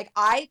ankle. I'm like,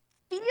 I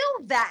feel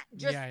that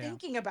just Yeah. Yeah.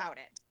 thinking about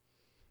it.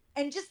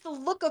 And just the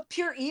look of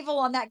pure evil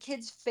on that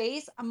kid's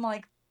face. I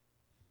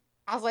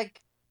was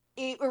like,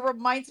 it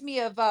reminds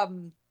me of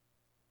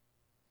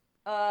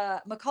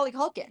Macaulay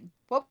Culkin.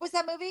 What was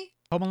that movie?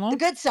 Home The Alone.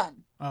 Good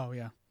Son. Oh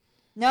yeah.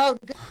 No,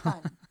 The Good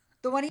Son.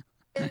 The one he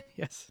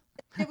Yes.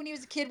 did when he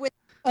was a kid with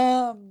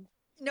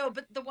no,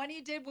 but the one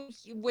he did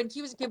when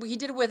he was a kid, he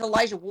did it with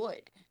Elijah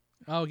Wood.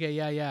 Okay.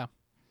 Yeah. Yeah.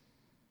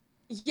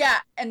 Yeah,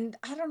 and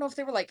I don't know if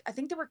they were like, I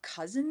think they were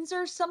cousins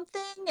or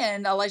something,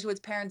 and Elijah Wood's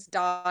parents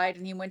died,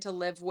 and he went to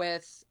live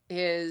with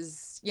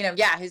his,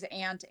 his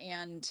aunt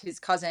and his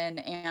cousin,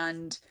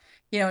 and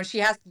she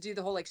has to do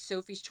the whole like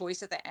Sophie's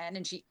Choice at the end,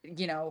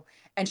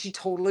 and she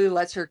totally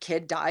lets her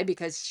kid die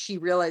because she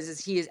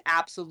realizes he is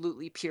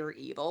absolutely pure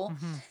evil.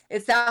 Mm-hmm.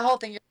 It's that whole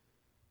thing. You're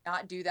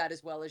not do that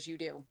as well as you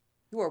do.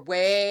 You are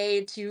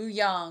way too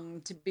young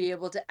to be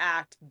able to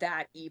act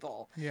that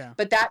evil. Yeah.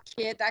 But that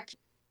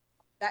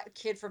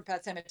kid from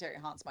Pet Cemetery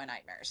haunts my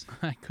nightmares.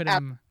 I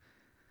couldn't.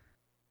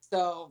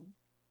 So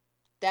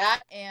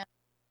that, and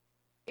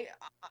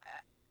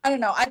I don't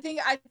know. I think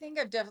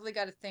I've definitely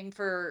got a thing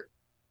for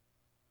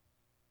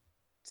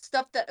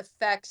stuff that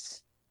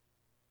affects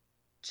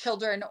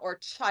children or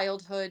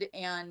childhood,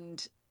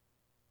 and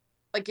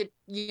like it,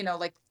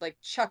 like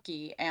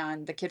Chucky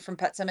and the kid from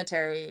Pet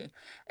Cemetery,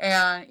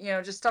 and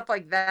just stuff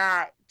like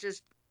that.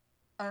 Just,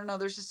 I don't know.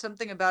 There's just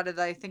something about it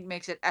that I think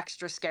makes it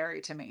extra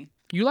scary to me,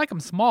 You like them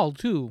small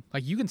too.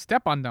 Like you can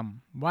step on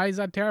them. Why is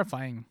that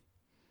terrifying?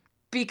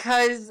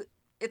 because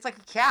it's like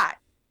a cat.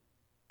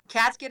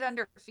 Cats get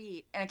under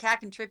feet, and a cat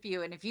can trip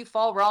you, and if you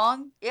fall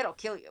wrong, it'll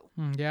kill you.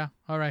 Yeah.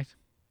 All right.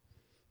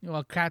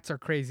 Well, cats are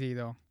crazy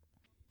though.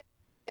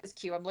 It's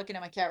cute. I'm looking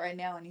at my cat right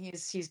now, and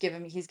he's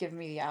giving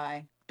me the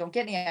eye. Don't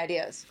get any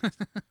ideas.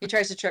 He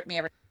tries to trip me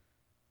every.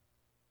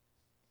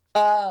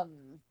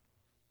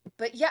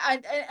 But yeah,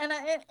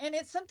 and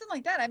it's something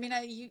like that. I mean,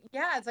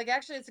 it's like,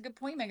 actually, it's a good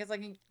point, Meg. It's like,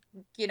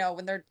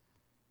 when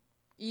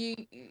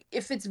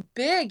if it's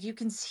big, you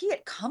can see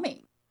it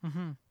coming.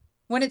 Mm-hmm.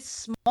 When it's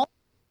small,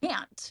 you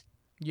can't.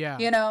 Yeah.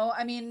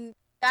 I mean,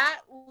 that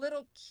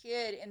little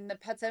kid in the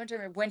Pet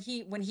Cemetery, when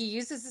he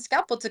uses the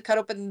scalpel to cut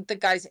open the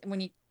guy's, when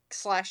he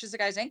slashes the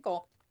guy's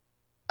ankle,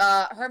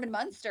 Herman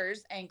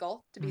Munster's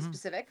ankle to be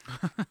specific.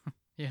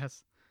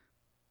 Yes.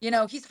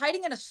 He's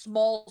hiding in a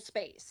small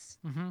space,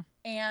 Mm-hmm.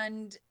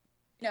 and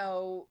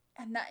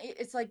that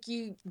it's like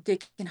they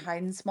can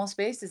hide in small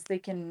spaces. They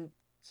can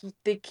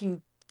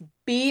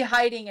be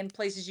hiding in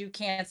places you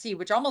can't see,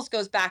 which almost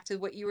goes back to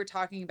what you were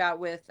talking about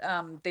with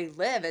They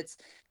Live. It's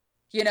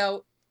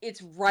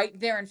it's right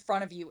there in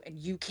front of you and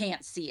you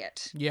can't see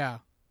it. Yeah.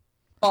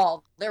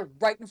 Oh, they're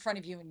right in front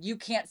of you and you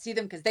can't see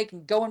them because they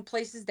can go in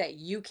places that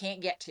you can't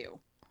get to.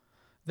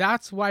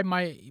 That's why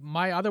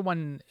my other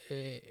one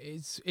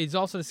is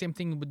also the same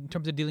thing in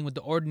terms of dealing with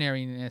the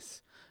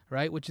ordinariness,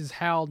 right? Which is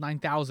HAL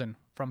 9000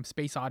 from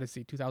Space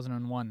Odyssey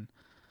 2001.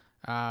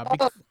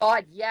 Oh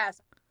God,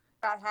 yes.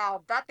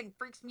 How that thing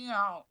freaks me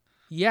out.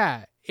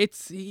 Yeah,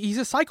 he's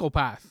a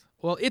psychopath.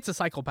 Well, it's a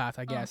psychopath,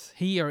 I guess.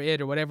 He or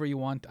it or whatever you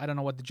want. I don't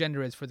know what the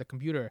gender is for the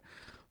computer,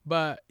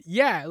 but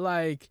yeah,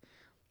 like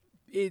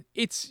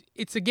it's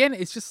again,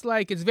 it's just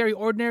like it's very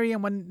ordinary.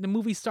 And when the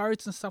movie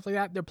starts and stuff like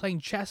that, they're playing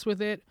chess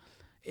with it.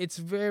 It's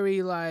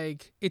very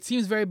like it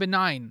seems very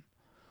benign.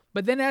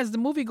 But then as the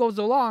movie goes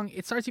along,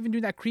 it starts even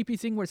doing that creepy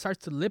thing where it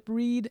starts to lip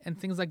read and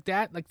things like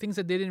that, like things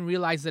that they didn't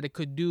realize that it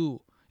could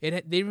do.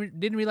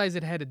 Didn't realize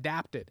it had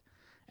adapted.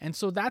 And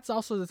so that's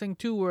also the thing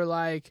too,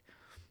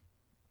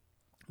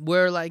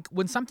 where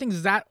when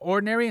something's that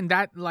ordinary and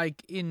that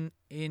like in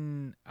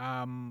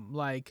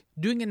like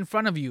doing it in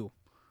front of you,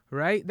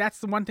 right? That's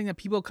the one thing that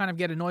people kind of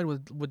get annoyed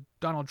with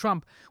Donald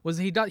Trump was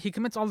he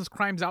commits all his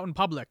crimes out in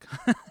public.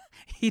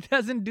 He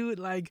doesn't do it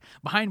like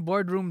behind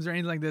boardrooms or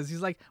anything like this.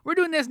 He's like, we're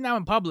doing this now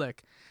in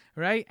public,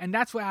 right? And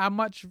that's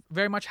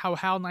very much how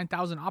HAL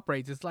 9000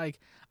 operates. It's like,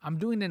 I'm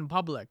doing it in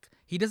public.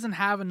 He doesn't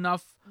have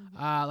enough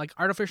like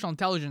artificial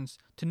intelligence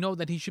to know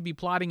that he should be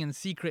plotting in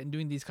secret and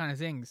doing these kind of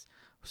things.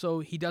 So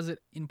he does it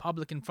in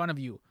public in front of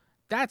you.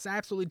 That's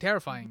absolutely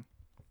terrifying.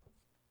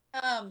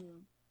 That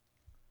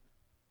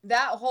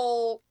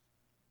whole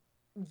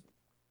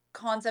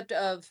concept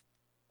of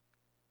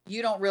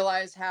you don't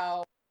realize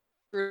how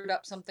screwed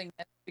up something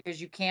is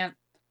because you can't.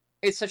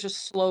 It's such a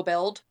slow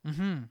build.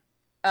 Mm-hmm.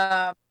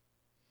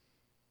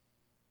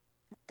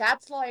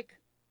 That's like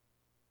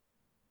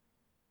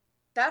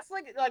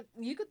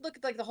you could look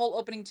at like the whole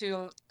opening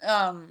to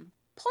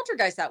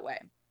Poltergeist that way.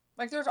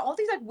 Like there's all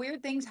these like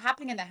weird things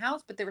happening in the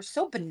house, but they were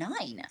so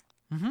benign.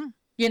 Mm-hmm.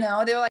 They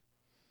were like,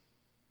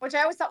 which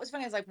I always thought was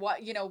funny. I was like,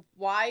 what?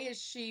 Why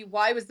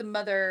was the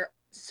mother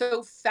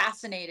so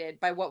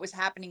fascinated by what was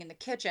happening in the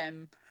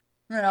kitchen?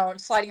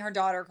 Sliding her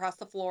daughter across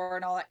the floor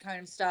and all that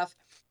kind of stuff.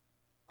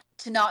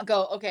 To not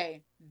go,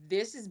 okay,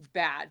 this is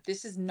bad.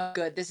 This is not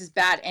good. This is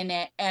bad, and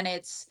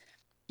it's.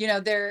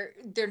 They're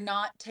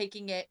not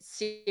taking it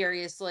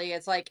seriously.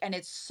 It's like, and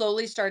it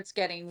slowly starts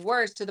getting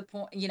worse to the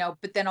point,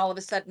 but then all of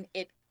a sudden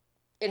it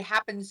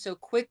happens so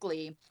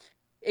quickly.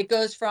 It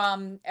goes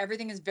from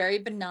everything is very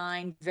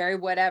benign, very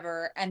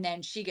whatever, and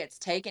then she gets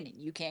taken and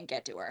you can't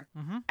get to her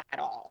at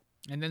all.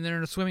 And then they're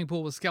in a swimming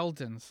pool with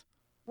skeletons.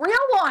 Real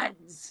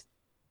ones.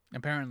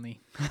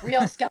 Apparently.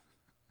 Real skeletons.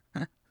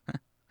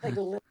 Like,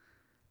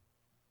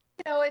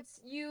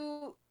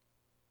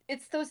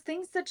 it's those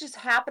things that just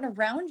happen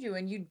around you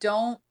and you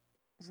don't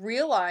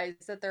realize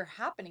that they're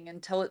happening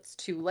until it's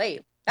too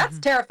late. That's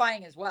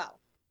terrifying as well.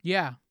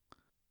 Yeah.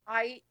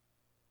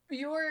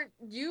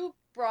 You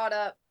brought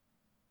up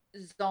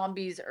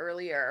zombies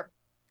earlier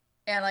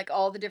and like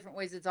all the different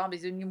ways that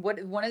zombies, and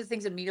one of the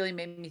things that immediately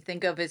made me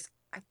think of is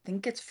I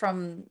think it's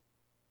from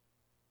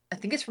I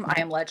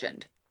Am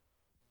Legend.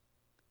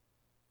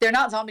 They're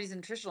not zombies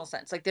in the traditional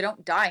sense. Like they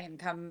don't die and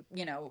come,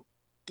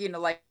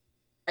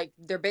 like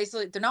they're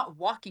not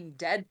Walking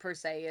Dead per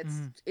se.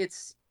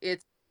 It's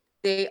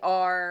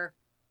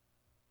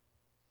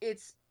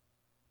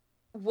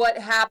what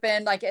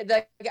happened. Like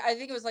I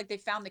think it was like they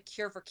found the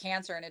cure for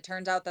cancer, and it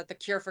turns out that the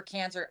cure for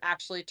cancer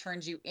actually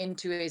turns you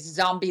into a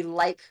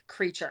zombie-like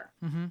creature.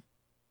 Mm-hmm.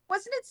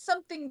 Wasn't it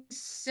something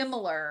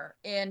similar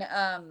in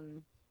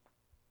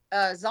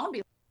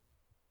zombie?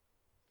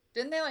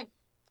 Didn't they like?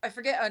 I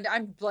forget.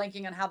 I'm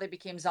blanking on how they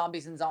became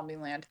zombies in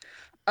Zombieland.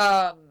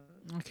 I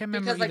can't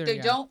remember because like either, they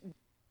don't.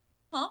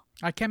 Huh?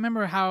 I can't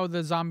remember how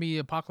the zombie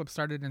apocalypse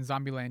started in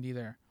Zombieland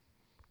either.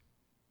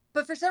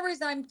 But for some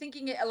reason, I'm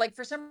thinking it like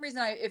for some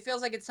reason it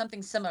feels like it's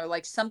something similar,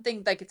 like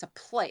something like it's a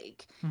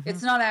plague. Mm-hmm.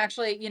 It's not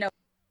actually,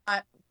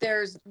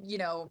 there's,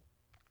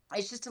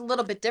 it's just a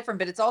little bit different,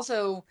 but it's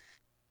also,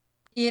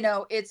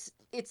 it's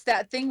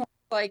that thing where,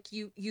 like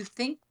you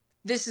think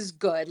this is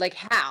good, like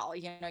Hal,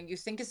 you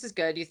think this is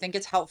good, you think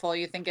it's helpful,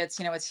 you think it's,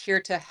 it's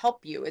here to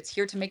help you, it's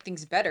here to make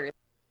things better.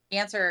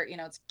 Cancer,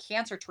 it's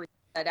cancer treatment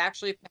that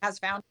actually has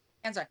found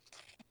cancer,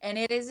 and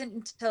it isn't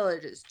until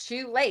it is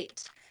too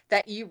late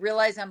that you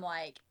realize I'm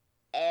like,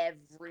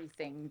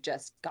 everything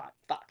just got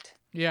fucked.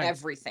 Yeah,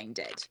 everything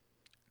did.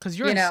 Because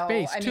you're in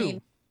space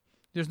too.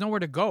 There's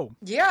nowhere to go.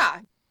 Yeah.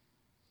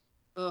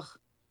 Ugh.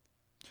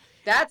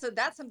 That's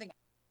something.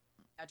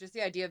 Just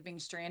the idea of being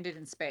stranded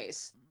in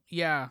space.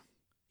 Yeah,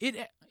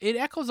 it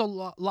echoes a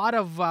lot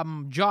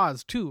of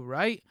Jaws too,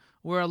 right?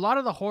 Where a lot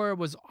of the horror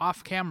was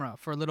off camera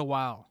for a little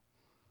while.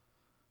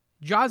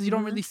 Jaws, you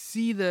don't really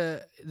see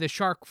the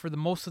shark for the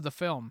most of the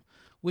film,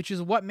 which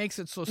is what makes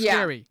it so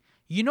scary.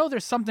 You know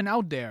there's something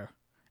out there,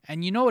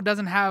 and you know it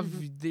doesn't have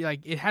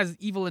it has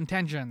evil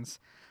intentions,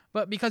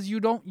 but because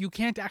you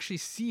can't actually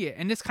see it.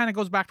 And this kind of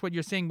goes back to what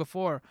you're saying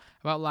before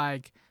about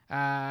like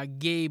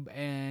Gabe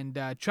and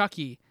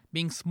Chucky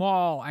being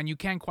small, and you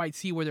can't quite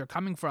see where they're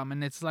coming from,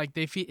 and it's like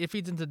it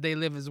feeds into They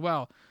Live as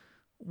well.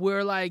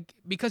 Where like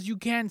because you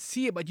can't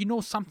see it, but you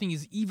know something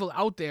is evil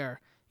out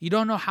there, you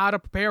don't know how to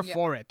prepare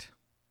for it.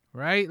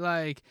 Right?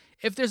 Like,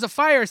 if there's a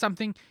fire or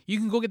something, you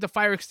can go get the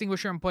fire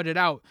extinguisher and put it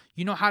out.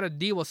 You know how to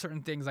deal with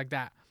certain things like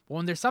that. But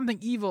when there's something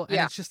evil and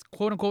it's just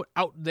quote-unquote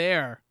out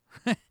there,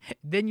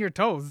 then you're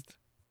toast.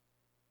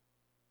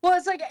 Well,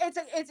 it's like,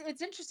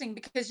 it's interesting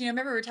because,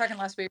 remember we were talking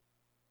last week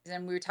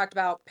and we talked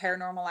about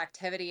Paranormal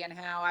Activity and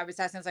how I was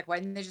asking, I was like, why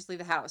didn't they just leave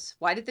the house?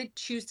 Why did they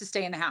choose to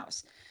stay in the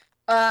house?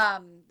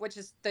 Which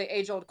is the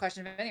age-old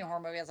question of any horror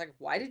movie. I was like,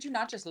 why did you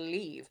not just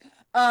leave?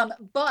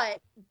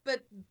 But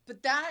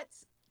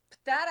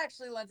that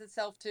actually lends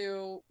itself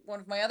to one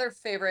of my other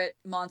favorite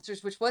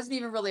monsters, which wasn't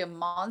even really a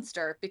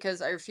monster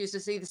because I refused to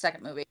see the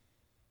second movie.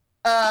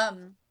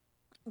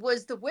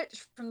 Was the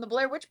witch from the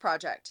Blair Witch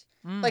Project.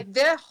 Like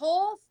their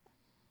whole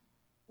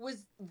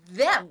was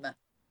them.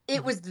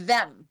 It was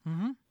them.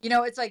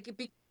 It's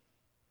like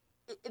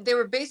they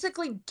were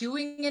basically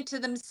doing it to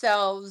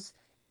themselves,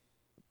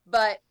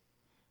 but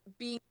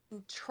being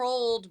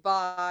controlled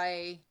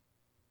by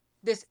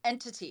this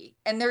entity,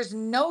 and there's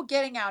no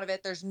getting out of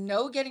it, there's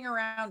no getting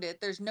around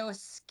it, there's no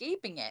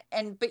escaping it,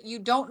 but you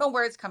don't know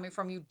where it's coming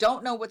from, you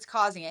don't know what's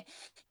causing it,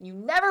 you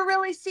never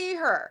really see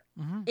her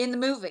in the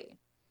movie,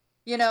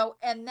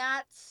 and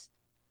that's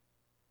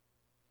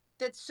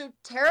so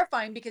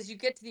terrifying because you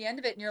get to the end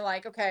of it and you're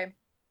like, okay,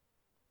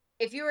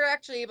 if you were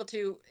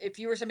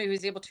somebody who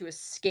was able to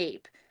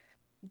escape,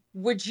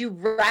 would you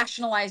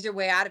rationalize your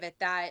way out of it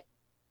that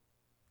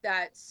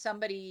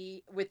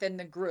somebody within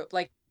the group,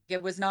 like,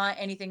 it was not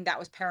anything that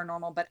was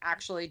paranormal, but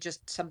actually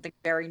just something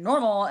very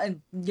normal. And,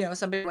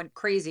 somebody went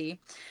crazy,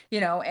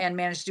 and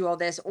managed to do all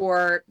this.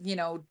 Or,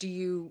 do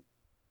you,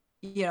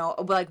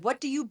 like, what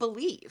do you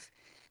believe?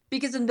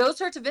 Because in those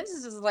sorts of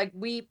instances, like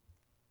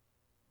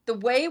the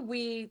way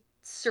we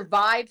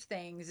survive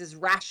things is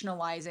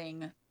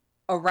rationalizing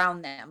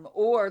around them.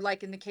 Or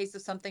like in the case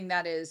of something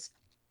that is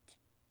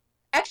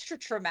extra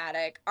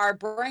traumatic, our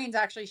brains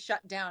actually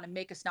shut down and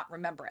make us not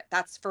remember it.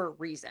 That's for a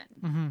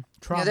reason.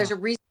 Trauma. There's a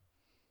reason.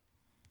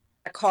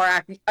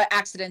 Car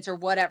accidents or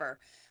whatever.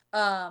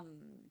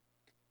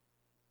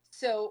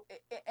 So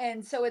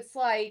it's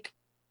like,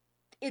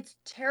 it's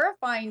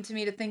terrifying to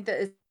me to think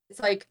that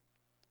it's like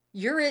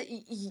you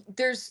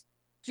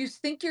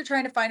think you're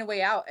trying to find a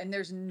way out and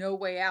there's no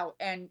way out,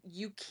 and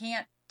you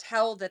can't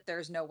tell that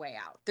there's no way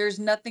out. There's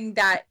nothing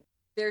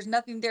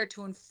there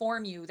to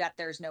inform you that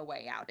there's no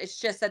way out. It's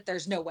just that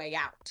there's no way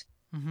out.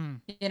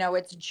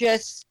 It's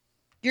just,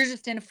 you're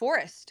just in a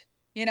forest,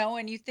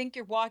 and you think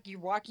you're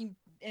walking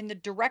in the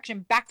direction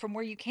back from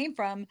where you came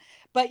from,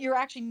 but you're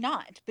actually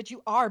not, but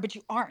you are, but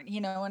you aren't,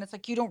 and it's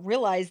like, you don't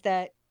realize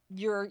that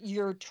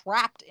you're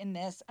trapped in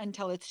this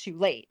until it's too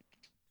late.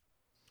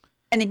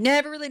 And they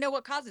never really know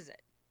what causes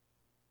it.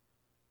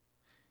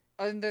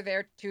 Other than they're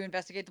there to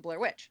investigate the Blair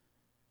Witch.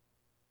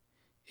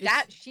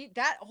 That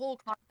whole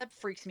concept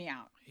freaks me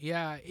out.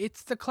 Yeah,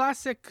 it's the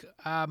classic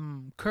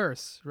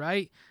curse,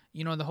 right?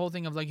 The whole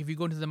thing of like, if you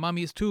go into the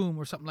mummy's tomb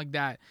or something like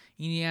that,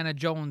 Indiana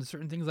Jones,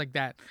 certain things like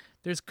that,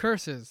 there's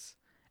curses.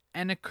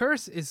 And a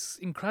curse is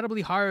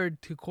incredibly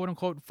hard to quote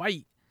unquote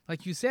fight,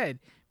 like you said,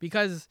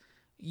 because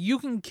you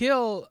can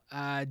kill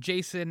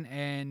Jason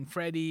and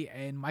Freddy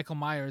and Michael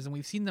Myers, and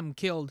we've seen them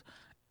killed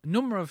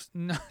number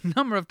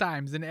of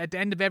times. And at the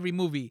end of every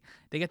movie,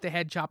 they get the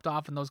head chopped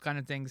off and those kind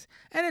of things.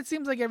 And it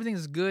seems like everything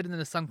is good, and then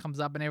the sun comes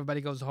up and everybody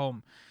goes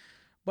home.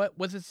 But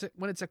when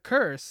it's a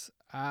curse,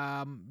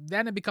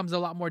 then it becomes a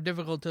lot more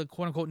difficult to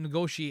quote unquote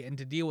negotiate and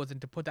to deal with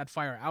and to put that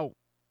fire out.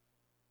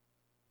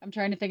 I'm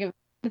trying to think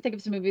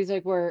of some movies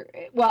like where,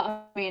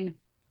 well, I mean,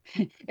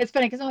 it's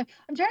funny because I'm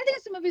trying to think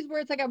of some movies where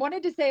it's like, I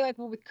wanted to say like,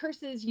 well, with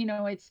curses,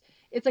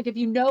 it's like, if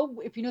you know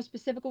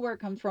specifically where it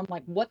comes from,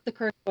 like what the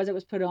curse was it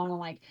was put on, and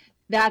like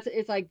that's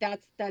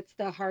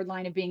the hard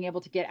line of being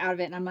able to get out of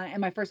it. And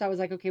my first, I was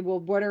like, okay, well,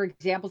 what are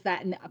examples of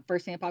that? And the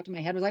first thing that popped in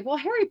my head was like, well,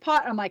 Harry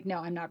Potter. I'm like, no,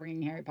 I'm not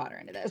bringing Harry Potter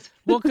into this.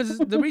 Well, because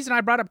the reason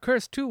I brought up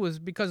curse too was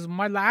because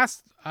my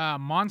last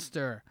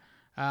monster,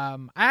 I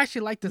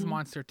actually like this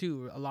monster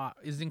too a lot,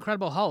 is the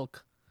Incredible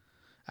Hulk.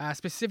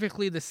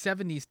 Specifically the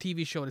 70s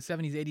TV show, the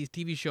 70s, 80s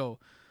TV show.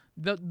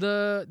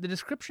 The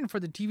description for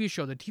the TV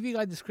show, the TV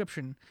guide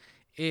description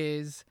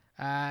is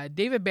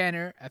David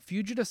Banner, a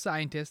fugitive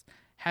scientist,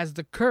 has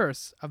the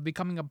curse of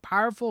becoming a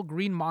powerful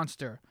green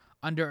monster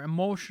under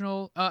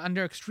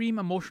extreme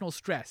emotional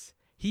stress.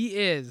 He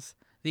is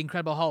the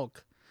Incredible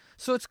Hulk.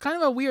 So it's kind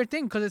of a weird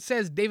thing because it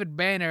says David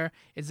Banner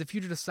is a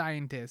fugitive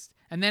scientist.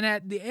 And then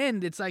at the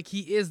end, it's like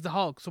he is the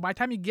Hulk. So by the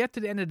time you get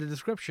to the end of the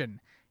description,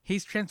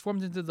 he's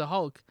transformed into the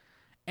Hulk.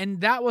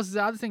 And that was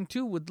the other thing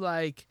too, with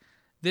like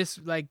this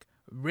like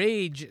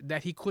rage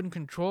that he couldn't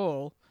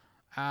control,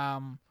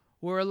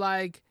 where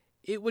like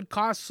it would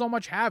cause so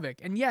much havoc.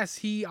 And yes,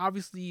 he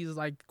obviously is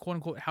like quote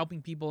unquote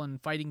helping people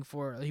and fighting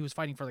for. He was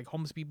fighting for like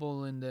homeless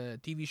people in the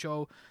TV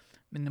show.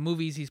 In the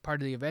movies, he's part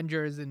of the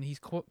Avengers, and he's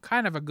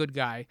kind of a good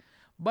guy,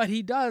 but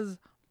he does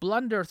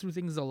blunder through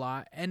things a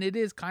lot, and it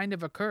is kind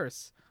of a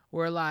curse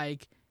where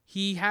like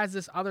he has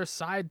this other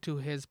side to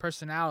his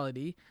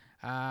personality.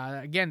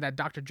 Again, that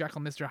Dr.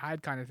 Jekyll, Mr.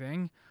 Hyde kind of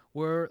thing,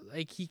 where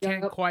like he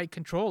can't Yep. quite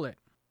control it.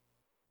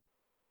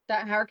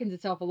 That harkens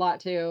itself a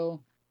lot to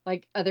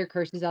like other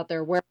curses out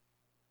there where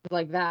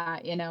like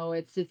that,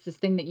 it's this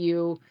thing that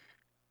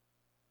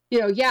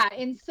yeah,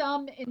 in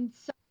some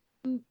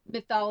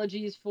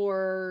mythologies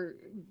for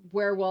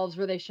werewolves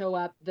where they show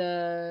up,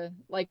 the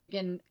like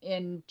in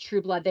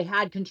True Blood, they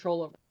had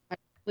complete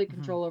Mhm.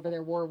 control over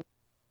their war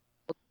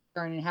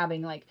and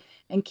having like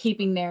and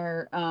keeping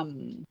their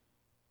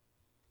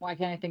why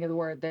can't I think of the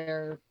word?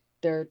 They're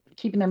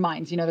keeping their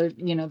minds,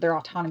 their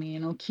autonomy,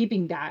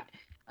 keeping that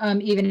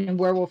even in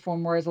werewolf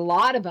form. Whereas a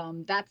lot of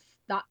them, that's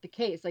not the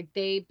case. Like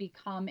they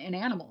become an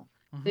animal.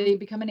 Mhm. They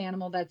become an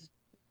animal that's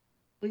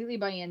completely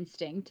by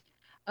instinct,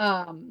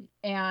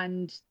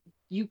 and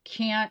you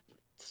can't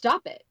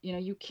stop it.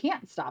 You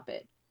can't stop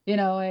it.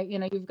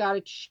 You've got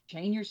to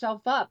chain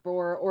yourself up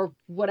or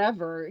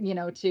whatever,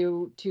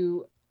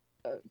 to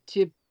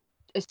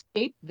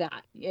escape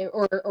that,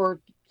 or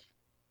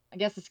I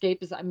guess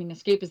escape is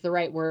the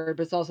right word,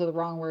 but it's also the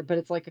wrong word. But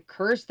it's like a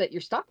curse that you're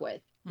stuck with.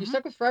 You're Mhm.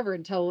 stuck with forever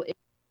until it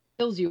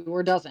kills you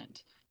or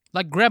doesn't.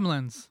 Like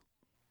Gremlins.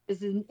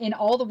 Is in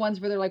all the ones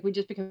where they're like, we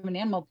just become an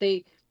animal.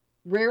 They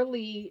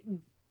rarely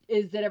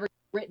is it ever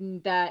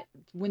written that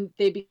when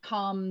they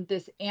become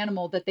this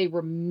animal that they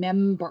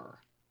remember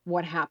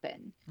what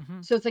happened.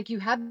 Mhm. So it's like you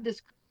have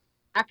this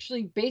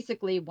actually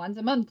basically once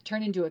a month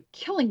turn into a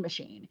killing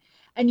machine,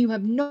 and you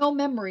have no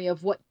memory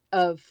of what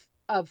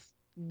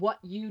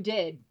you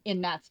did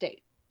in that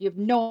state. You have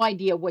no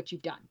idea what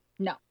you've done.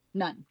 No,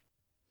 none.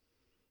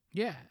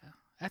 Yeah,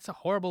 that's a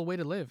horrible way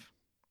to live.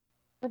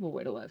 Horrible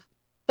way to live.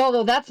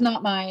 Although that's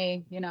not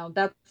my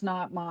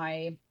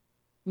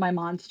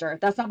monster.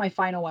 That's not my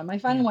final one. My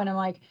final Yeah. one, I'm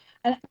like,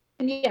 and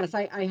yes,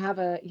 I have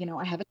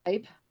I have a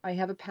type, I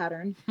have a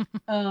pattern.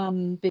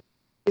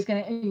 It's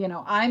gonna,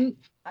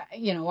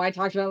 I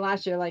talked about it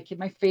last year, like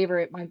my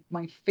favorite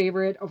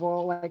of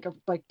all,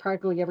 like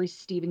practically every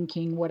Stephen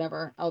King,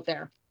 whatever out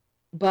there.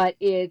 But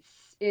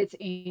it's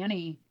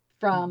Annie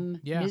from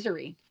Yeah.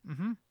 Misery.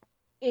 Mhm.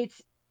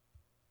 It's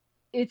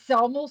it's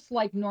almost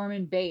like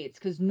Norman Bates,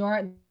 because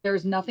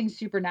there's nothing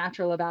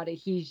supernatural about it.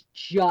 He's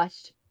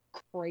just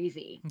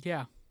crazy.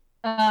 Yeah.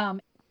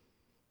 Um,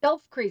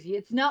 Self crazy.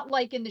 It's not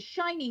like in The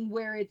Shining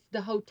where it's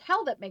the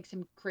hotel that makes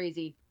him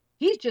crazy.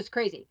 He's just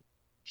crazy.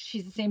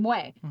 She's the same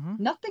way. Mhm.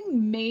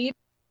 Nothing made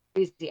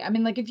crazy. I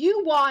mean, like if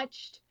you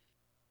watched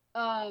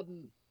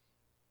um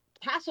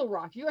Castle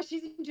Rock, you watched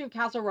season 2 of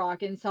Castle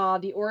Rock and saw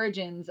the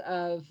origins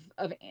of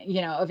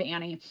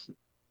Annie.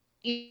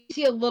 You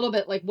see a little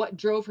bit like what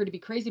drove her to be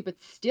crazy,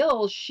 but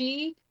still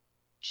she's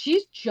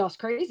just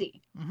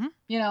crazy. Mhm.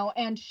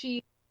 And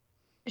she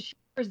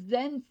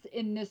presents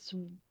in this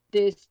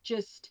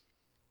just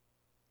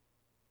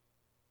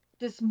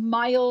this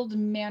mild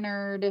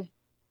mannered,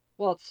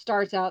 well, it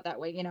starts out that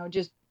way,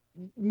 just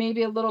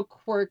maybe a little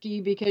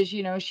quirky because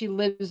she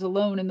lives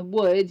alone in the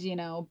woods,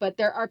 but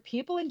there are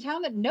people in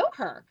town that know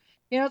her.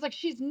 It's like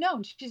she's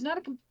known. She's not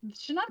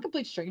a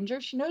complete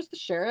stranger. She knows the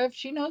sheriff,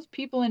 she knows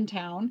people in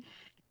town,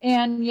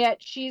 and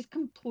yet she's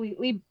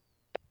completely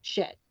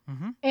shit.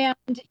 Mhm.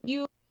 And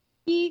you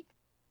he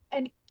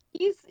and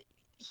he's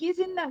he's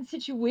in that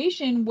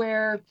situation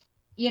where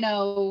you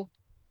know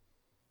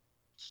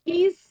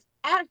he's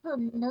at her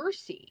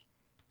mercy.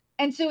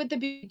 And so at the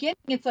beginning,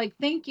 it's like,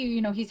 thank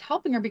you, he's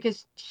helping her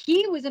because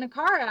he was in a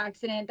car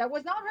accident. That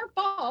was not her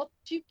fault.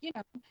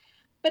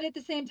 But at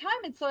the same time,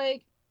 it's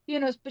like,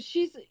 but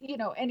she's,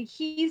 and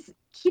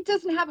he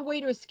doesn't have a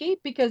way to escape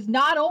because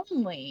not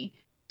only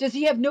does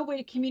he have no way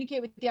to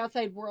communicate with the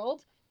outside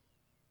world,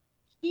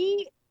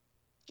 he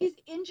he's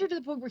injured to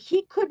the point where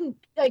he couldn't,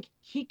 like,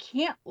 he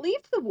can't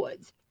leave the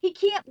woods. He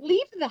can't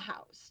leave the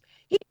house.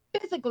 He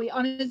physically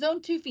on his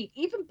own 2 feet,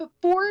 even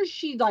before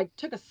she like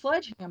took a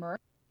sledgehammer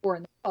or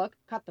in the book,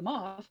 cut them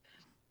off,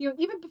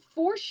 even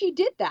before she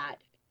did that,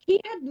 he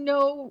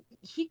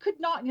could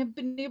not have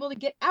been able to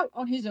get out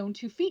on his own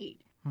 2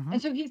 feet. Mhm.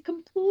 And so he's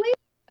completely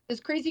this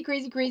crazy,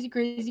 crazy, crazy,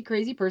 crazy,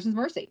 crazy person's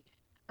mercy.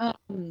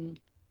 And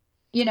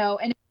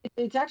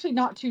it's actually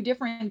not too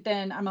different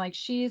than I'm like,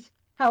 she's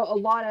how a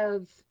lot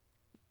of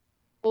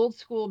old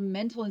school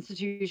mental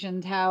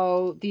institutions,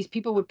 how these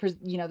people would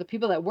the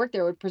people that work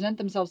there would present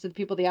themselves to the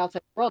people of the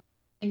outside world,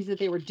 things that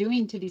they were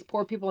doing to these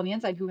poor people on the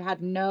inside who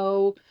had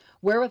no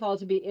wherewithal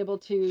to be able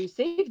to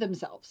save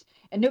themselves,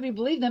 and nobody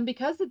believed them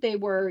because that they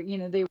were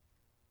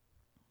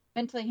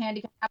mentally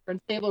handicapped or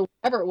unstable or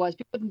whatever it was.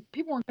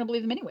 People weren't going to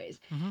believe them anyways.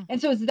 Mhm. And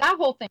so it's that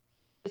whole thing.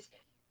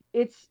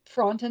 It's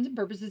for all intents and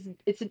purposes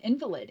it's an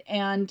invalid,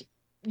 and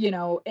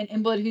an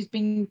invalid who's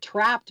being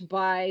trapped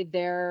by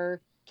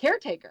their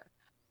caretaker.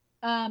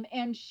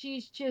 And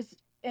she's just,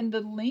 and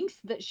the lengths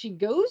that she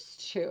goes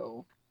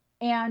to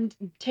and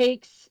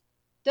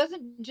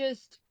doesn't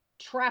just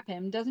trap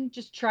him, doesn't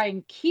just try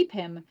and keep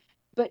him,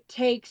 but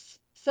takes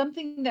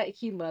something that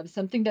he loves,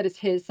 something that is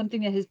his,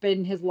 something that has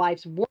been his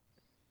life's work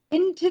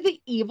into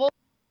the evil,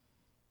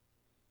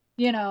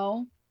 you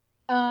know?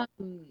 Um,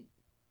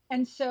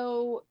 and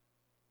so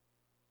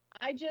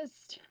I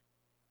just,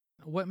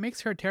 What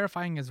makes her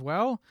terrifying as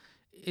well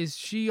is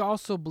she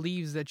also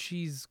believes that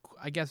she's,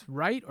 I guess,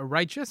 right or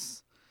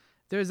righteous.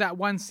 There's that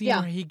one scene Yeah.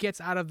 where he gets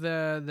out of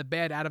the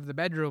bed, out of the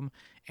bedroom,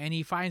 and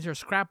he finds her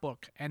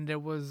scrapbook. And there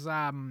was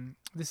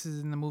this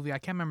is in the movie. I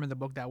can't remember the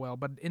book that well,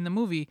 but in the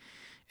movie,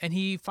 and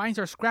he finds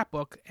her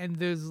scrapbook, and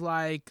there's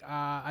like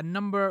a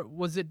number.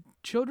 Was it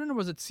children or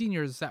was it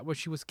seniors that what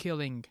she was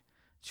killing?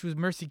 She was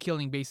mercy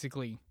killing,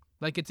 basically.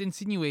 Like it's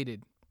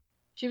insinuated,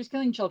 she was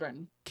killing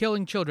children.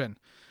 killing children.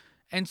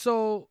 And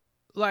so,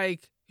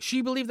 like,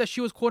 she believed that she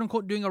was quote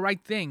unquote doing a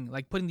right thing,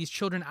 like putting these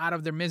children out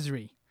of their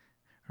misery,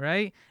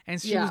 right? And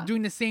she was Yeah.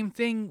 doing the same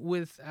thing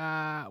with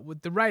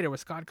the writer, with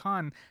Scott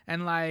Conn,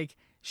 and like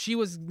she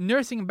was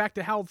nursing him back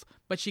to health,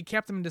 but she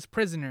kept him as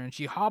prisoner, and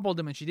she hobbled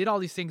him, and she did all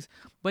these things.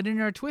 But in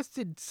her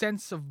twisted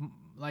sense of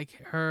like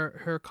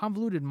her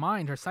convoluted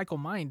mind, her psycho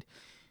mind,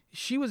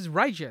 she was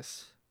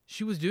righteous.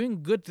 She was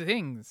doing good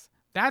things.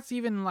 That's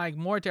even like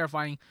more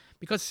terrifying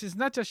because it's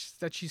not just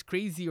that she's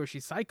crazy or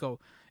she's psycho.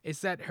 It's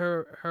that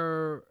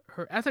her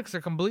ethics are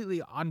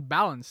completely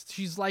unbalanced.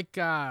 She's like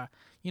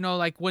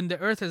like when the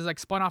Earth is like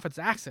spun off its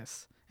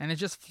axis and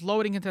it's just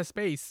floating into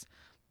space.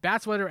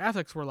 That's what her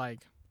ethics were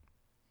like.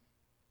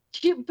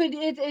 But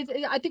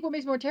I think what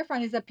makes it more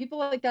terrifying is that people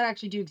like that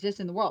actually do exist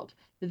in the world.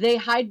 They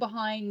hide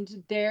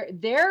behind their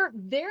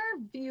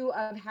view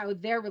of how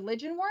their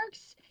religion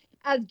works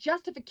as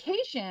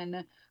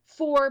justification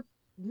for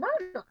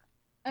murder.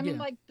 I mean,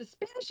 Yeah. like the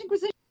Spanish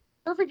Inquisition,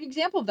 perfect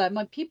example of that.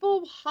 Like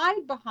people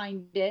hide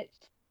behind it,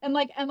 and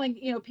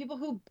people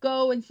who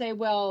go and say,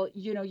 well,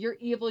 you're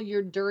evil,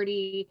 you're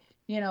dirty.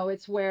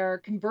 It's where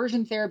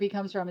conversion therapy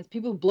comes from. It's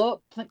people who blow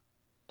up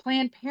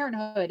Planned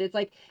Parenthood. It's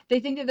like they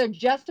think that they're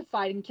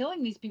justified in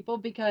killing these people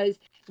because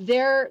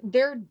they're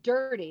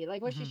dirty.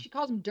 Like what she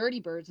calls them dirty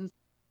birds, and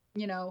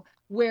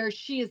where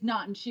she is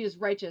not, and she is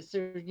righteous,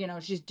 or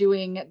she's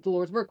doing the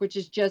Lord's work, which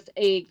is just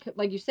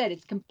like you said,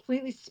 it's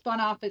completely spun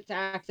off its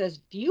access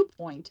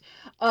viewpoint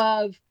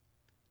of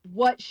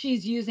what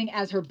she's using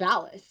as her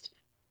ballast.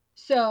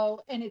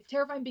 So, and it's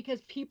terrifying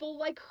because people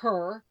like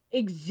her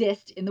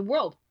exist in the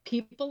world.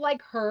 People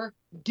like her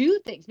do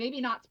things, maybe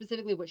not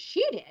specifically what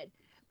she did,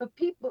 but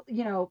people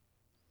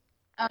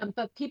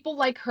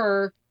like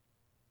her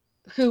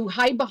who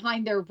hide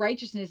behind their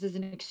righteousness as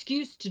an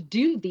excuse to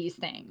do these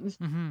things.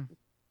 Mm-hmm.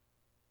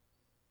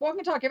 Walk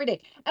and talk every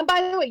day. And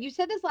by the way, you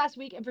said this last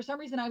week, and for some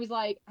reason I was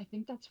like, I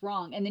think that's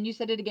wrong. And then you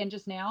said it again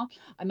just now.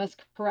 I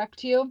must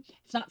correct you.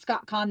 It's not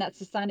Scott Conn, that's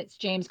his son. It's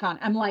James Conn.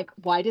 I'm like,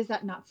 why does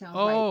that not sound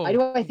right? Why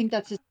do I think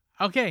that's his?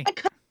 Okay. I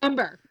couldn't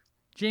remember.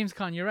 James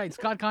Conn, you're right.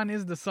 Scott Conn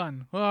is the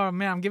son. Oh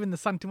man, I'm giving the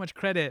son too much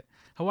credit.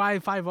 Hawaii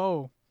 5-0.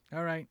 All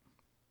right.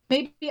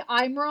 Maybe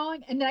I'm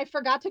wrong, and then I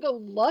forgot to go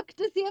look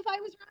to see if I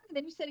was wrong. And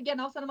then you said again,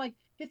 all of a sudden I'm like,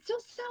 it still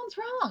sounds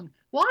wrong.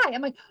 Why?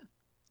 I'm like,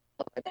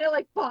 and then it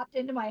like popped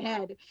into my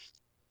head.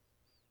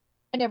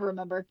 I never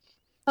remember.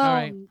 All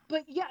right.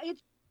 But yeah,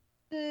 it's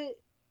the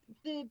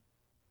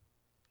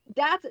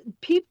that's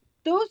people,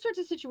 those sorts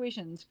of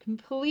situations,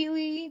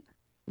 completely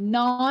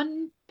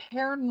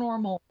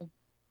non-paranormal,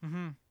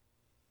 Mm-hmm.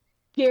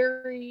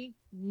 scary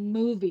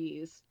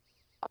movies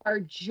are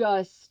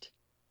just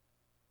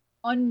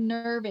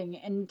unnerving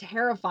and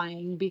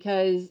terrifying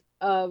because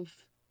of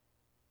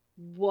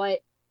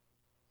what,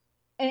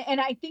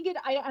 and I think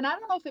I don't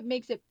know if it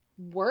makes it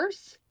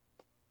worse,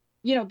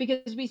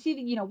 because we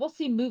see we'll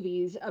see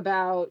movies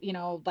about,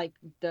 like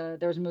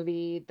there's a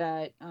movie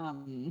that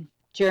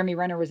Jeremy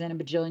Renner was in a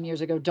bajillion years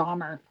ago,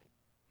 Dahmer.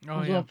 Oh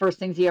One yeah. of the first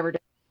things he ever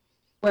did,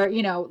 where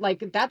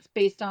like that's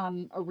based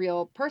on a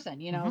real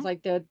person. It's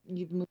like the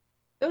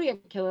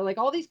Zodiac Killer, like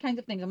all these kinds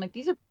of things. I'm like,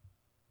 these are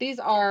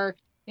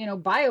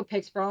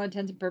biopics for all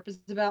intents and purposes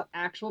about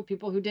actual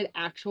people who did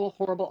actual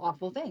horrible,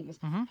 awful things.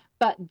 Mm-hmm.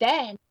 But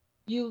then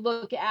you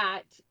look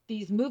at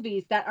these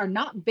movies that are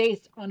not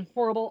based on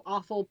horrible,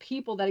 awful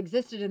people that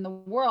existed in the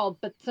world,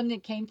 but something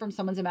that came from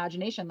someone's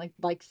imagination,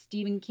 like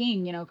Stephen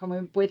King, coming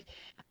up with,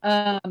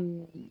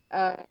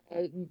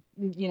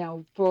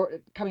 for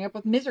coming up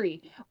with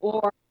Misery,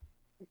 or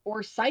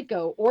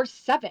Psycho, or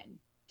Seven.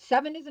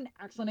 Seven is an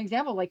excellent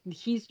example. Like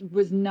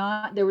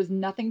there was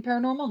nothing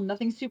paranormal,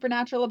 nothing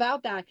supernatural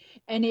about that,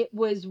 and it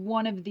was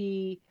one of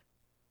the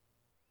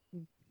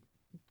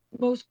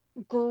most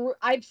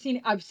I've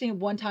seen it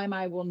one time.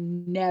 I will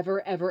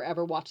never ever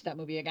ever watch that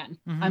movie again.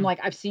 Mm-hmm. I'm like,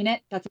 I've seen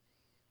it. It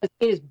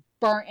is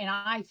burnt, and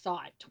I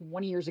saw it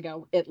 20 years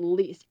ago at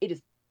least. It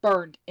is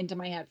burned into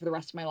my head for the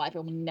rest of my life. I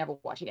will never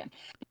watch again.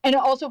 And it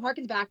also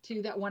harkens back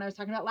to that one I was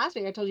talking about last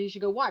week. I told you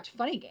should go watch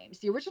Funny Games,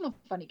 the original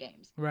Funny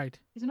Games. Right.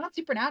 These are not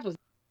supernatural.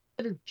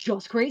 They're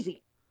just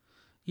crazy.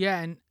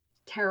 Yeah, and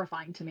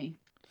Terrifying to me.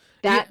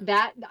 Yeah.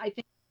 That I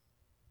think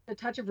the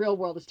touch of real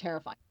world is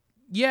terrifying.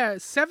 yeah,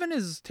 7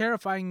 is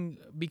terrifying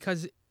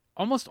because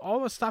almost all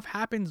the stuff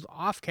happens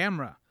off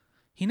camera.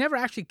 He never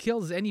actually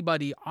kills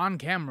anybody on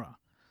camera,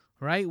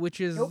 right? Which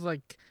is Nope.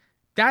 like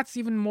that's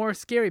even more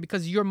scary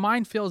because your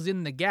mind fills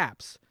in the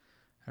gaps,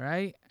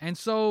 right? And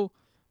so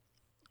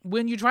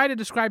when you try to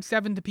describe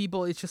 7 to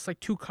people, it's just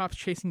like two cops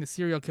chasing the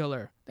serial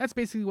killer. That's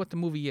basically what the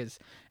movie is.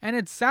 And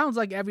it sounds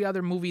like every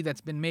other movie that's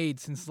been made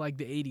since like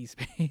the 80s,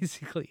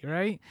 basically,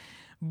 right?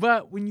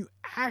 But when you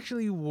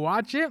actually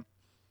watch it,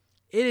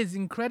 it is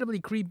incredibly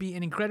creepy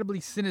and incredibly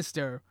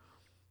sinister.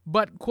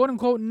 But quote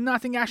unquote,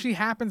 nothing actually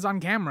happens on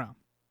camera.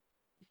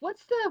 What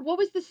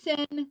was the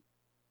sin?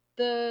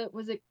 It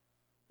wasn't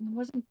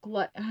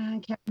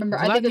I can't remember.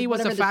 I think it Gluttony was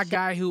was a whatever the fat sin.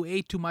 guy who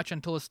ate too much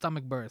until his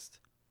stomach burst.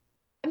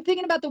 I'm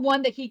thinking about the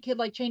one that he could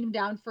like chain him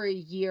down for a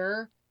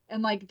year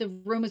and like the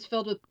room was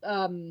filled with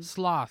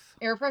Sloth.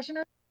 air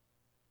freshener.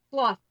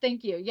 Sloth,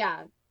 thank you.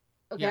 Yeah.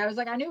 Okay, Yeah. I was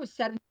like, I knew it was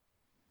set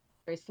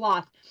in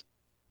sloth.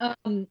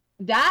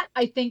 That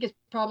I think is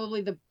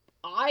probably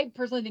I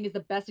personally think is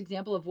the best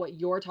example of what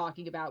you're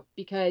talking about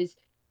because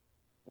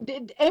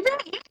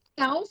everything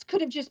else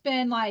could have just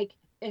been like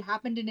it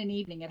happened in an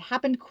evening, it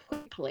happened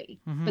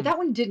quickly, but that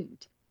one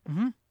didn't.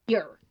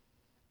 Year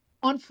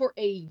on for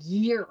a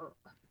year.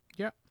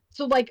 Yeah.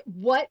 So like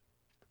what?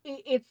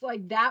 It's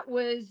like that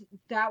was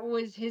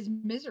his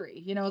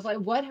misery. You know, it's like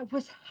what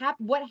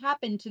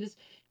happened to this?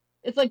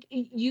 It's like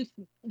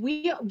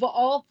we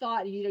all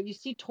thought, you know, you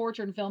see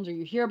torture in films or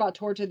you hear about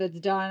torture that's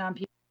done on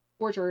people,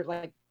 torture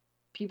like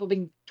people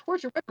being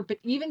tortured, but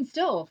even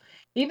still,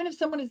 even if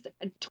someone is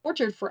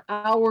tortured for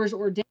hours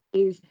or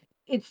days,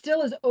 it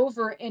still is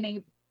over in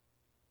a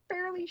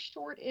fairly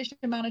short-ish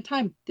amount of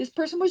time. This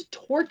person was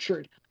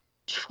tortured,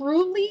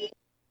 truly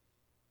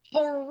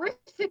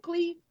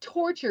horrifically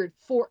tortured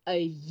for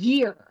a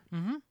year.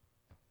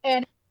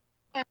 And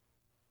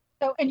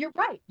so, and you're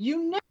right,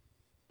 you never,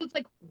 it's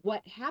like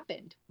what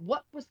happened,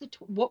 what was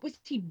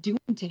he doing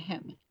to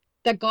him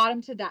that got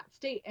him to that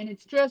state? And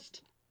it's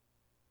just,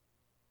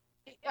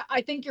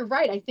 I think you're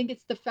right. I think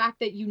it's the fact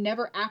that you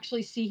never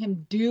actually see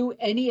him do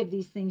any of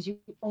these things. You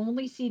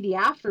only see the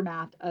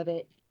aftermath of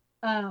it.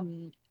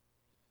 And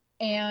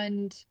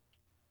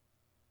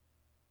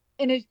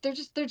they're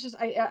just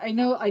I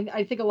know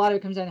I think a lot of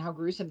it comes down to how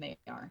gruesome they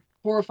are,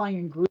 horrifying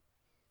and gruesome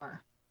they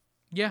are.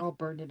 Yeah. All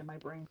burned into my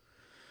brain.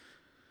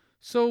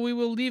 So we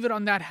will leave it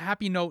on that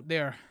happy note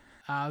there.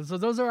 So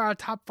those are our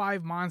top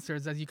 5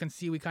 monsters. As you can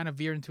see, we kind of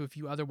veer into a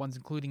few other ones,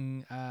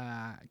 including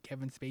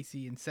Kevin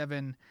Spacey in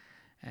 7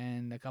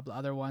 and a couple of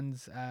other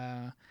ones.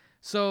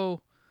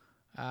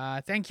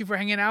 Thank you for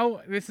hanging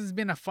out. This has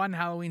been a fun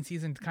Halloween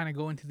season to kind of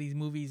go into these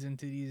movies,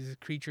 into these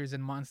creatures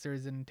and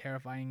monsters and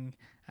terrifying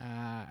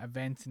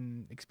events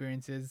and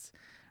experiences.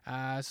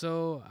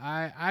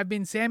 I've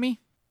been Sammy.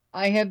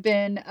 I have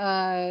been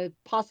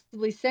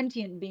possibly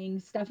sentient being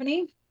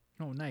Stephanie.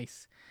 Oh,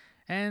 nice.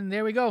 And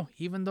there we go.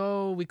 Even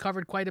though we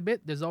covered quite a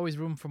bit, there's always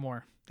room for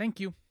more. Thank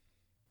you.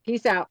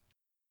 Peace out.